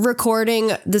 20-minute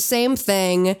recording, the same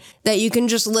thing that you can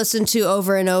just listen to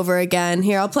over and over again.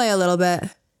 Here, I'll play a little bit.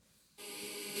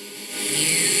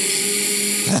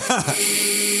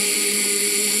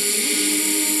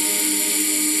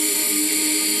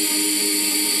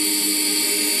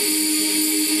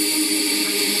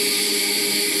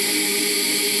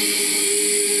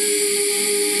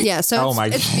 Yeah, so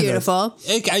it's beautiful.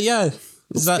 Yeah,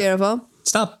 it's beautiful.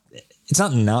 It's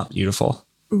not beautiful.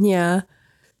 Yeah.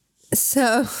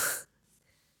 So,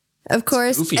 of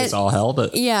course, goofy as all hell,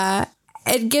 but yeah,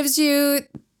 it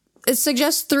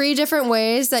suggests 3 different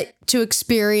ways to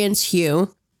experience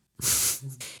Hue.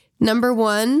 Number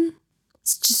 1,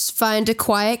 just find a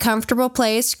quiet, comfortable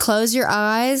place, close your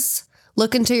eyes,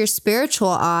 look into your spiritual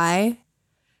eye,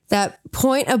 that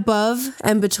point above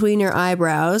and between your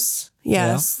eyebrows.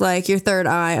 Yes, yeah. Like your third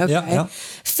eye. Okay. Yeah.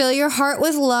 Fill your heart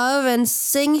with love and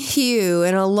sing Hue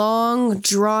in a long,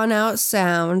 drawn-out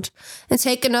sound. And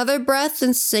take another breath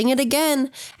and sing it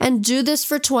again. And do this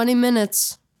for 20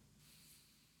 minutes.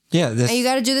 Yeah. And you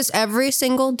got to do this every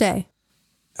single day.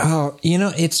 Oh,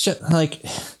 it's just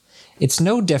it's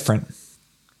no different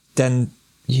than,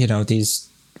 these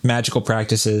magical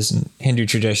practices and Hindu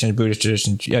traditions, Buddhist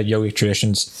traditions, yogic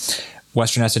traditions,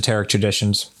 Western esoteric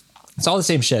traditions. It's all the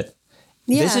same shit.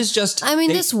 Yeah. This is just,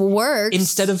 this works.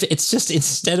 Instead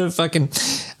of fucking,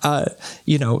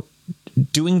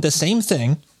 doing the same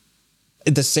thing,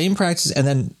 the same practice, and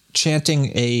then chanting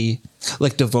a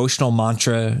devotional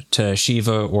mantra to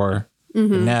Shiva or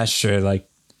Ganesh, or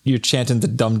you're chanting the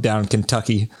dumbed down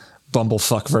Kentucky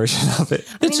bumblefuck version of it.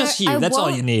 It's just you. That's all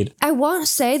you need. I won't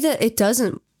say that it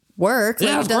doesn't work.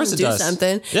 Yeah, Like, of course it does.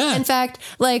 Something. Yeah. In fact,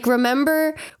 like,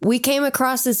 remember we came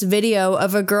across this video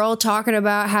of a girl talking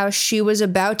about how she was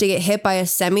about to get hit by a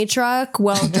semi truck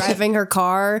while driving her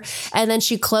car, and then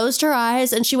she closed her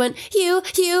eyes and she went Hugh,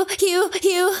 Hugh, Hugh,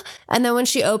 Hugh, and then when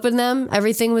she opened them,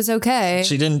 everything was okay.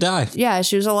 She didn't die. Yeah,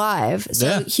 she was alive. So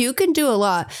Yeah. Hugh can do a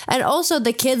lot, and also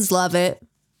the kids love it.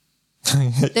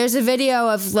 There's a video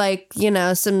of, like, you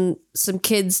know, some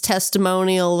kids'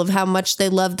 testimonial of how much they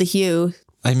love the Hugh.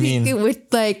 I mean,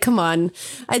 With, like, come on.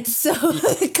 Come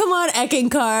on,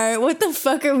 Eckankar. What the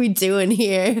fuck are we doing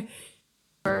here?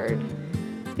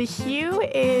 The Hugh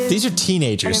is these are an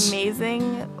teenagers.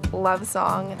 amazing love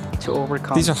song. To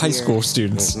overcome These are high fear, school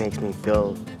students. It makes me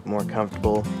feel more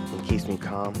comfortable and keeps me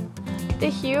calm. The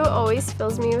Hugh always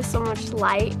fills me with so much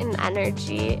light and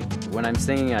energy. When I'm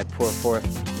singing, I pour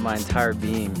forth my entire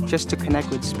being. Just to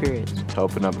connect with spirit. To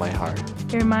open up my heart.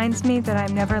 It reminds me that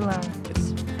I'm never alone.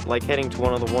 It's like heading to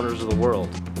one of the wonders of the world.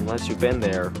 Unless you've been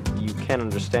there, you can't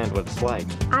understand what it's like.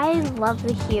 I love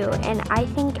the Hugh, and I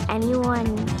think anyone,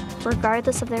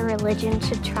 regardless of their religion,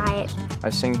 should try it. I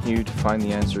sing Hugh to find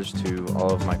the answers to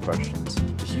all of my questions.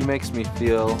 Hugh makes me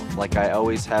feel like I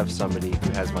always have somebody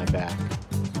who has my back.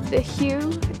 The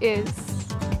Hugh is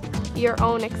your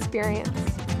own experience.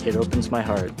 It opens my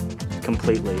heart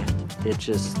completely. It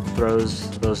just throws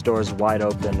those doors wide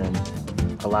open and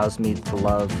allows me to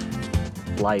love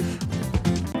life.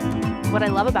 What I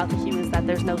love about the Hugh is that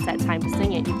there's no set time to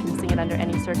sing it. You can sing it under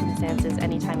any circumstances,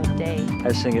 any time of day.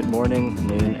 I sing it morning,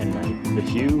 noon, and night. The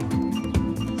Hugh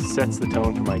sets the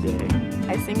tone for my day.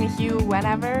 I sing the Hugh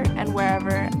whenever and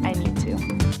wherever I need to.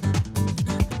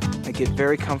 I get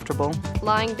very comfortable.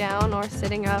 Lying down or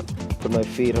sitting up. Put my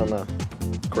feet on the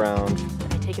ground.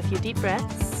 I take a few deep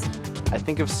breaths. I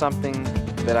think of something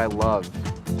that I love.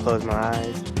 Close my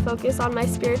eyes. Focus on my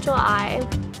spiritual eye.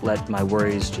 Let my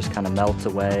worries just kind of melt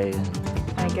away.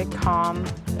 I get calm.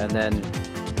 And then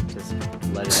just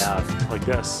let it out. Like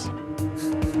this.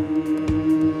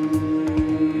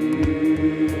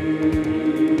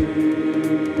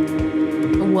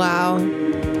 Wow.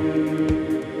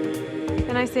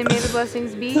 Can I say may the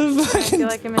blessings be? The I fucking feel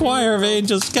like I'm in choir of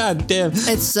angels. God damn.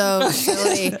 It's so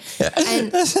silly.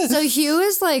 And so Hugh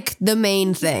is like the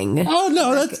main thing. Oh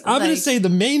no, I'm gonna say the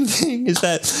main thing is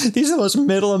that these are the most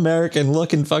middle American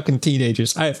looking fucking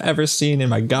teenagers I've ever seen in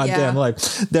my goddamn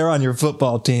life. They're on your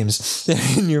football teams.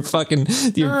 They're in your fucking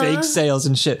bake sales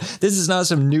and shit. This is not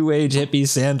some new age hippie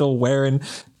sandal wearing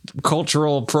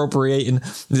cultural appropriating.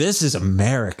 This is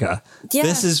America. Yeah.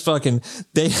 This is fucking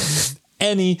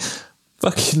any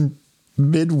fucking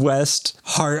Midwest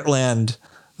heartland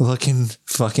looking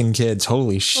fucking kids.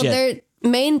 Holy shit. Well, their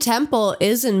main temple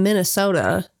is in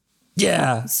Minnesota.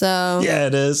 Yeah. So. Yeah,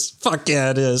 it is. Fuck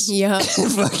yeah, it is. Yeah.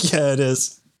 Fuck yeah, it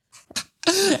is.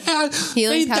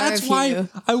 Healing power that's of why Hugh.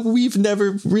 we've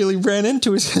never really ran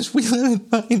into it because we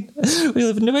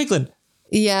live in New England.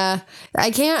 Yeah. I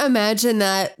can't imagine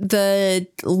that the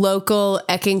local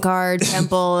Eckankar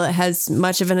temple has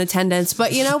much of an attendance.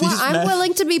 But you know what? I'm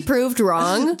willing to be proved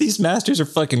wrong. These masters are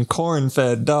fucking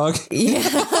corn-fed, dog. Yeah.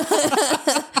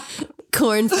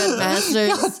 Corn-fed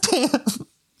masters. Damn.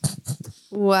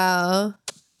 Wow.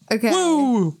 Okay.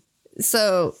 Woo.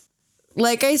 So,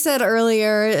 like I said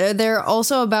earlier, they're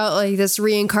also about like this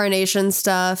reincarnation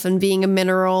stuff and being a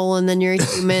mineral and then you're a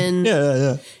human.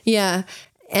 Yeah. Yeah.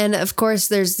 And of course,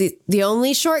 there's the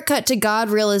only shortcut to God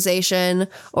realization,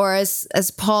 or as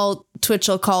Paul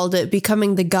Twitchell called it,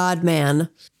 becoming the God man.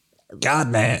 God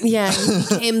man. Yeah, he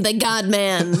became the God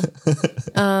man.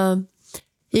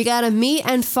 You got to meet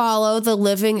and follow the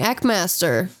living Eck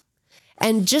Master.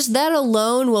 And just that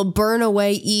alone will burn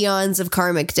away eons of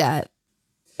karmic debt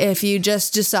if you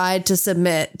just decide to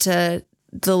submit to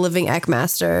the living Eck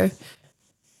Master.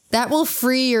 That will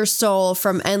free your soul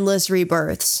from endless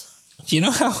rebirths. You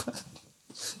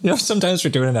know sometimes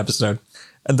we're doing an episode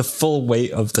and the full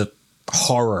weight of the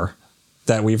horror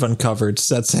that we've uncovered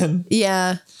sets in.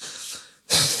 Yeah.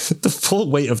 The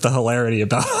full weight of the hilarity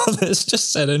about all this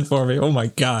just set in for me. Oh my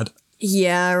God.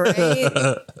 Yeah,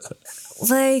 right?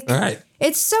 Like, all right.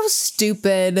 It's so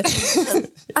stupid.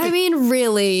 I mean,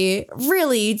 really,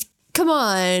 come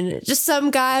on. Just some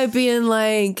guy being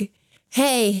like,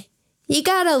 hey, you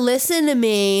gotta listen to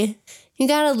me. You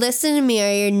gotta listen to me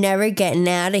or you're never getting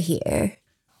out of here.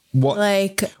 What?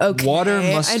 Like, okay. Water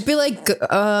must... I'd be like,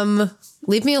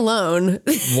 leave me alone.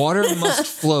 Water must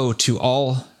flow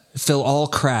to fill all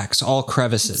cracks, all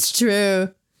crevices. It's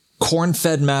true.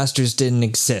 Corn-fed masters didn't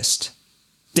exist.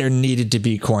 There needed to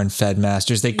be corn-fed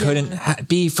masters. They couldn't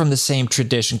be from the same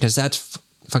tradition because that's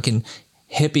fucking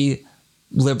hippie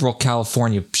liberal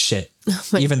California shit,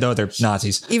 even though they're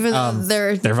Nazis. Even though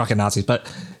they're fucking Nazis,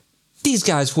 but these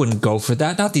guys wouldn't go for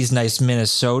that. Not these nice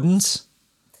Minnesotans.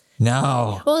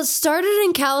 No. Well, it started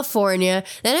in California,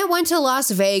 then it went to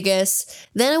Las Vegas,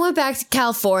 then it went back to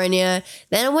California,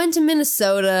 then it went to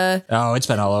Minnesota. Oh, it's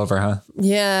been all over, huh?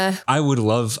 Yeah. I would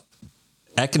love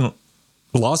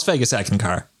Las Vegas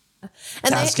Eckankar.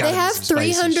 And they have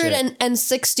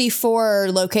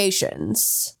 364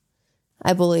 locations,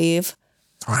 I believe.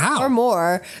 Wow. Or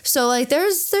more. So like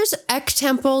there's Eck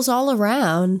temples all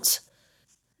around.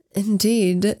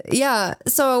 Indeed. Yeah.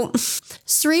 So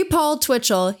Sri Paul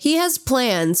Twitchell, he has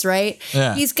plans, right?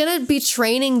 Yeah. He's going to be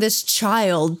training this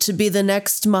child to be the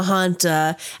next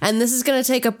Mahanta. And this is going to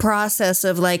take a process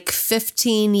of like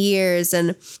 15 years.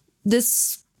 And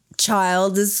this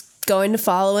child is going to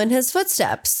follow in his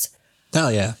footsteps.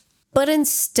 Hell yeah. But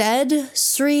instead,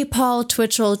 Sri Paul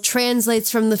Twitchell translates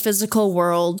from the physical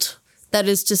world. That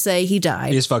is to say, he died.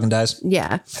 He just fucking dies?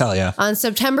 Yeah. Hell yeah. On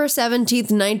September 17th,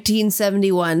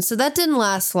 1971. So that didn't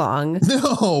last long.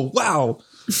 No, wow.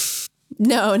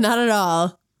 No, not at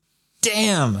all.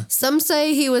 Damn. Some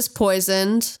say he was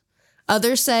poisoned.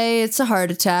 Others say it's a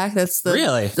heart attack. That's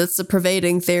the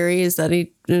pervading theory, is that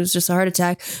it was just a heart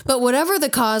attack. But whatever the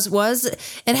cause was,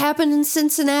 it happened in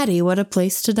Cincinnati. What a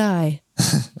place to die.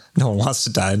 No one wants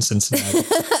to die in Cincinnati.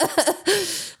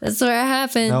 That's where it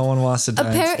happened. No one wants to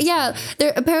die.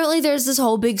 Apparently there's this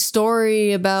whole big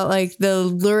story about like the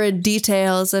lurid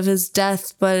details of his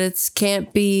death, but it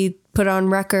can't be put on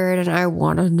record, and I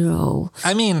want to know.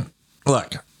 I mean,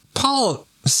 look, Paul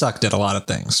sucked at a lot of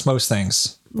things, most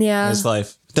things in his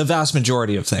life, the vast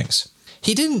majority of things.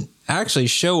 He didn't actually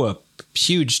show a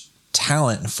huge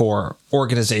talent for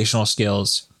organizational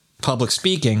skills, public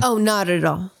speaking. Oh, not at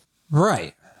all.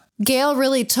 Right. Gail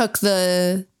really took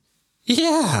the...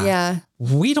 Yeah.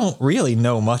 We don't really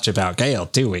know much about Gail,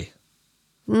 do we?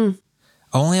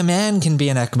 Only a man can be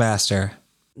an Eck Master.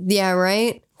 Yeah,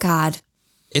 right? God.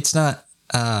 It's not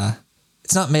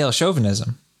male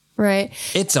chauvinism. Right.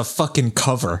 It's a fucking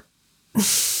cover.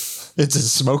 It's a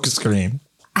smoke screen.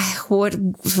 That's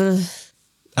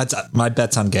my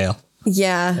bet's on Gail.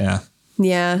 Yeah.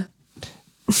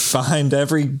 Behind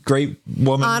every great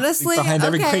woman, honestly, behind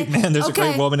every great man, there's a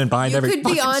great woman, and behind every could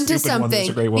be onto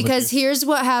something, because here's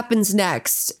what happens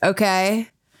next. Okay,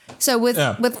 so with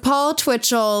Paul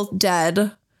Twitchell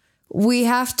dead, we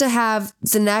have to have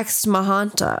the next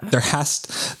Mahanta.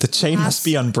 The chain must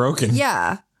be unbroken.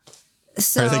 Yeah.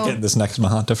 So where are they getting this next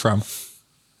Mahanta from?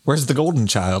 Where's the golden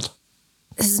child?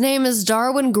 His name is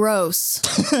Darwin Gross.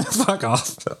 Fuck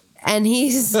off. And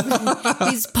he's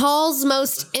Paul's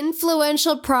most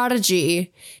influential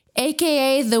prodigy,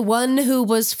 aka the one who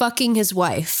was fucking his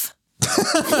wife.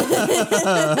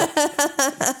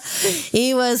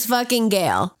 He was fucking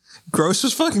Gail. Gross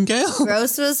was fucking Gail?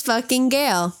 Gross was fucking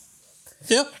Gail.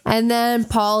 Yep. And then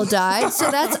Paul died, so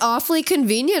that's awfully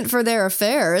convenient for their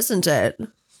affair, isn't it?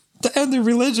 To end their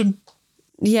religion.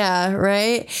 Yeah,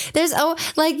 right? This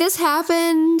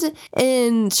happened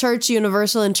in Church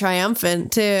Universal and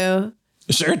Triumphant, too.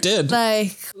 Sure it did.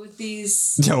 Like, with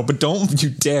these... No, but don't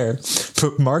you dare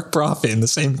put Mark Prophet in the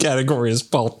same category as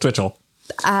Paul Twitchell.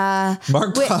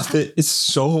 Mark Prophet is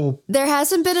so... There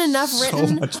hasn't been enough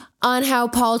written on how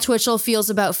Paul Twitchell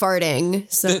feels about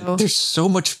farting, so... There's so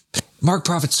much... Mark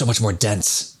Prophet's so much more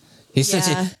dense. He says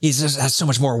he just has so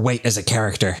much more weight as a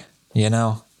character, you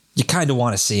know? You kind of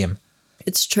want to see him.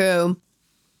 It's true.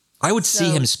 I would see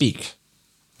him speak.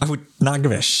 I would not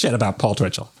give a shit about Paul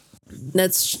Twitchell. I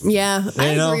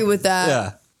agree with that.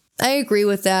 Yeah. I agree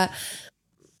with that.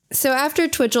 So after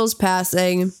Twitchell's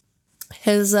passing,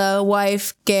 his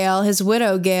wife, Gail, his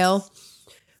widow, Gail,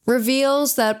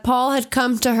 reveals that Paul had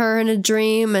come to her in a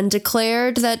dream and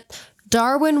declared that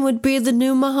Darwin would be the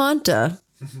new Mahanta.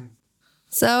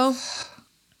 So...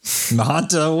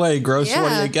 Mahanta away, Gross. Yeah.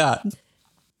 What do you got?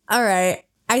 All right.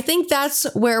 I think that's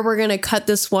where we're going to cut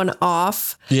this one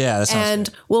off. Yeah, that sounds And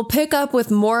good. we'll pick up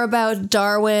with more about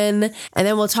Darwin, and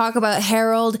then we'll talk about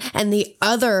Harold and the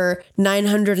other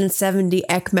 970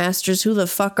 Eck Masters. Who the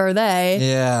fuck are they?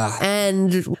 Yeah.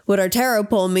 And what our tarot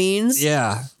pole means.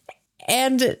 Yeah.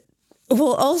 And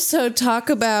we'll also talk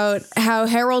about how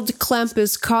Harold Klemp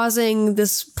is causing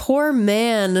this poor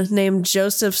man named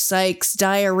Joseph Sykes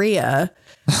diarrhea.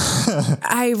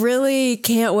 I really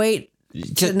can't wait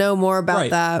to know more about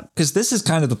that. Because this is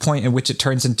kind of the point in which it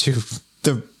turns into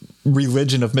the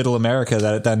religion of Middle America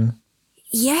that it then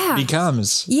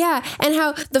becomes. Yeah, and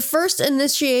how the first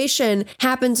initiation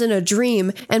happens in a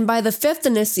dream, and by the fifth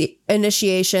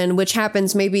initiation, which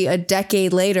happens maybe a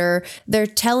decade later, they're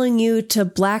telling you to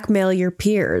blackmail your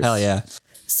peers. Hell yeah.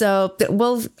 So,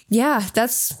 we'll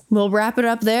wrap it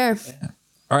up there.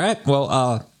 All right.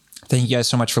 Well, thank you guys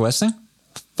so much for listening.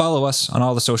 Follow us on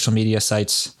all the social media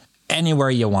sites. Anywhere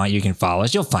you want, you can follow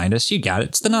us. You'll find us. You got it.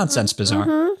 It's the Nonsense Bazaar.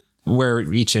 Mm-hmm.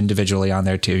 We're each individually on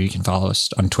there too. You can follow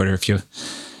us on Twitter if you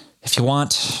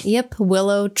want. Yep.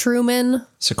 Willow Truman.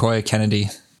 Sequoia Kennedy.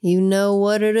 You know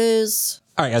what it is.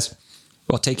 All right, guys.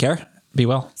 Well, take care. Be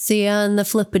well. See you on the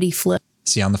flippity flip.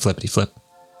 See you on the flippity flip.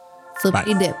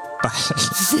 Flippity Bye. dip.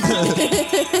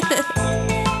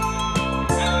 Bye.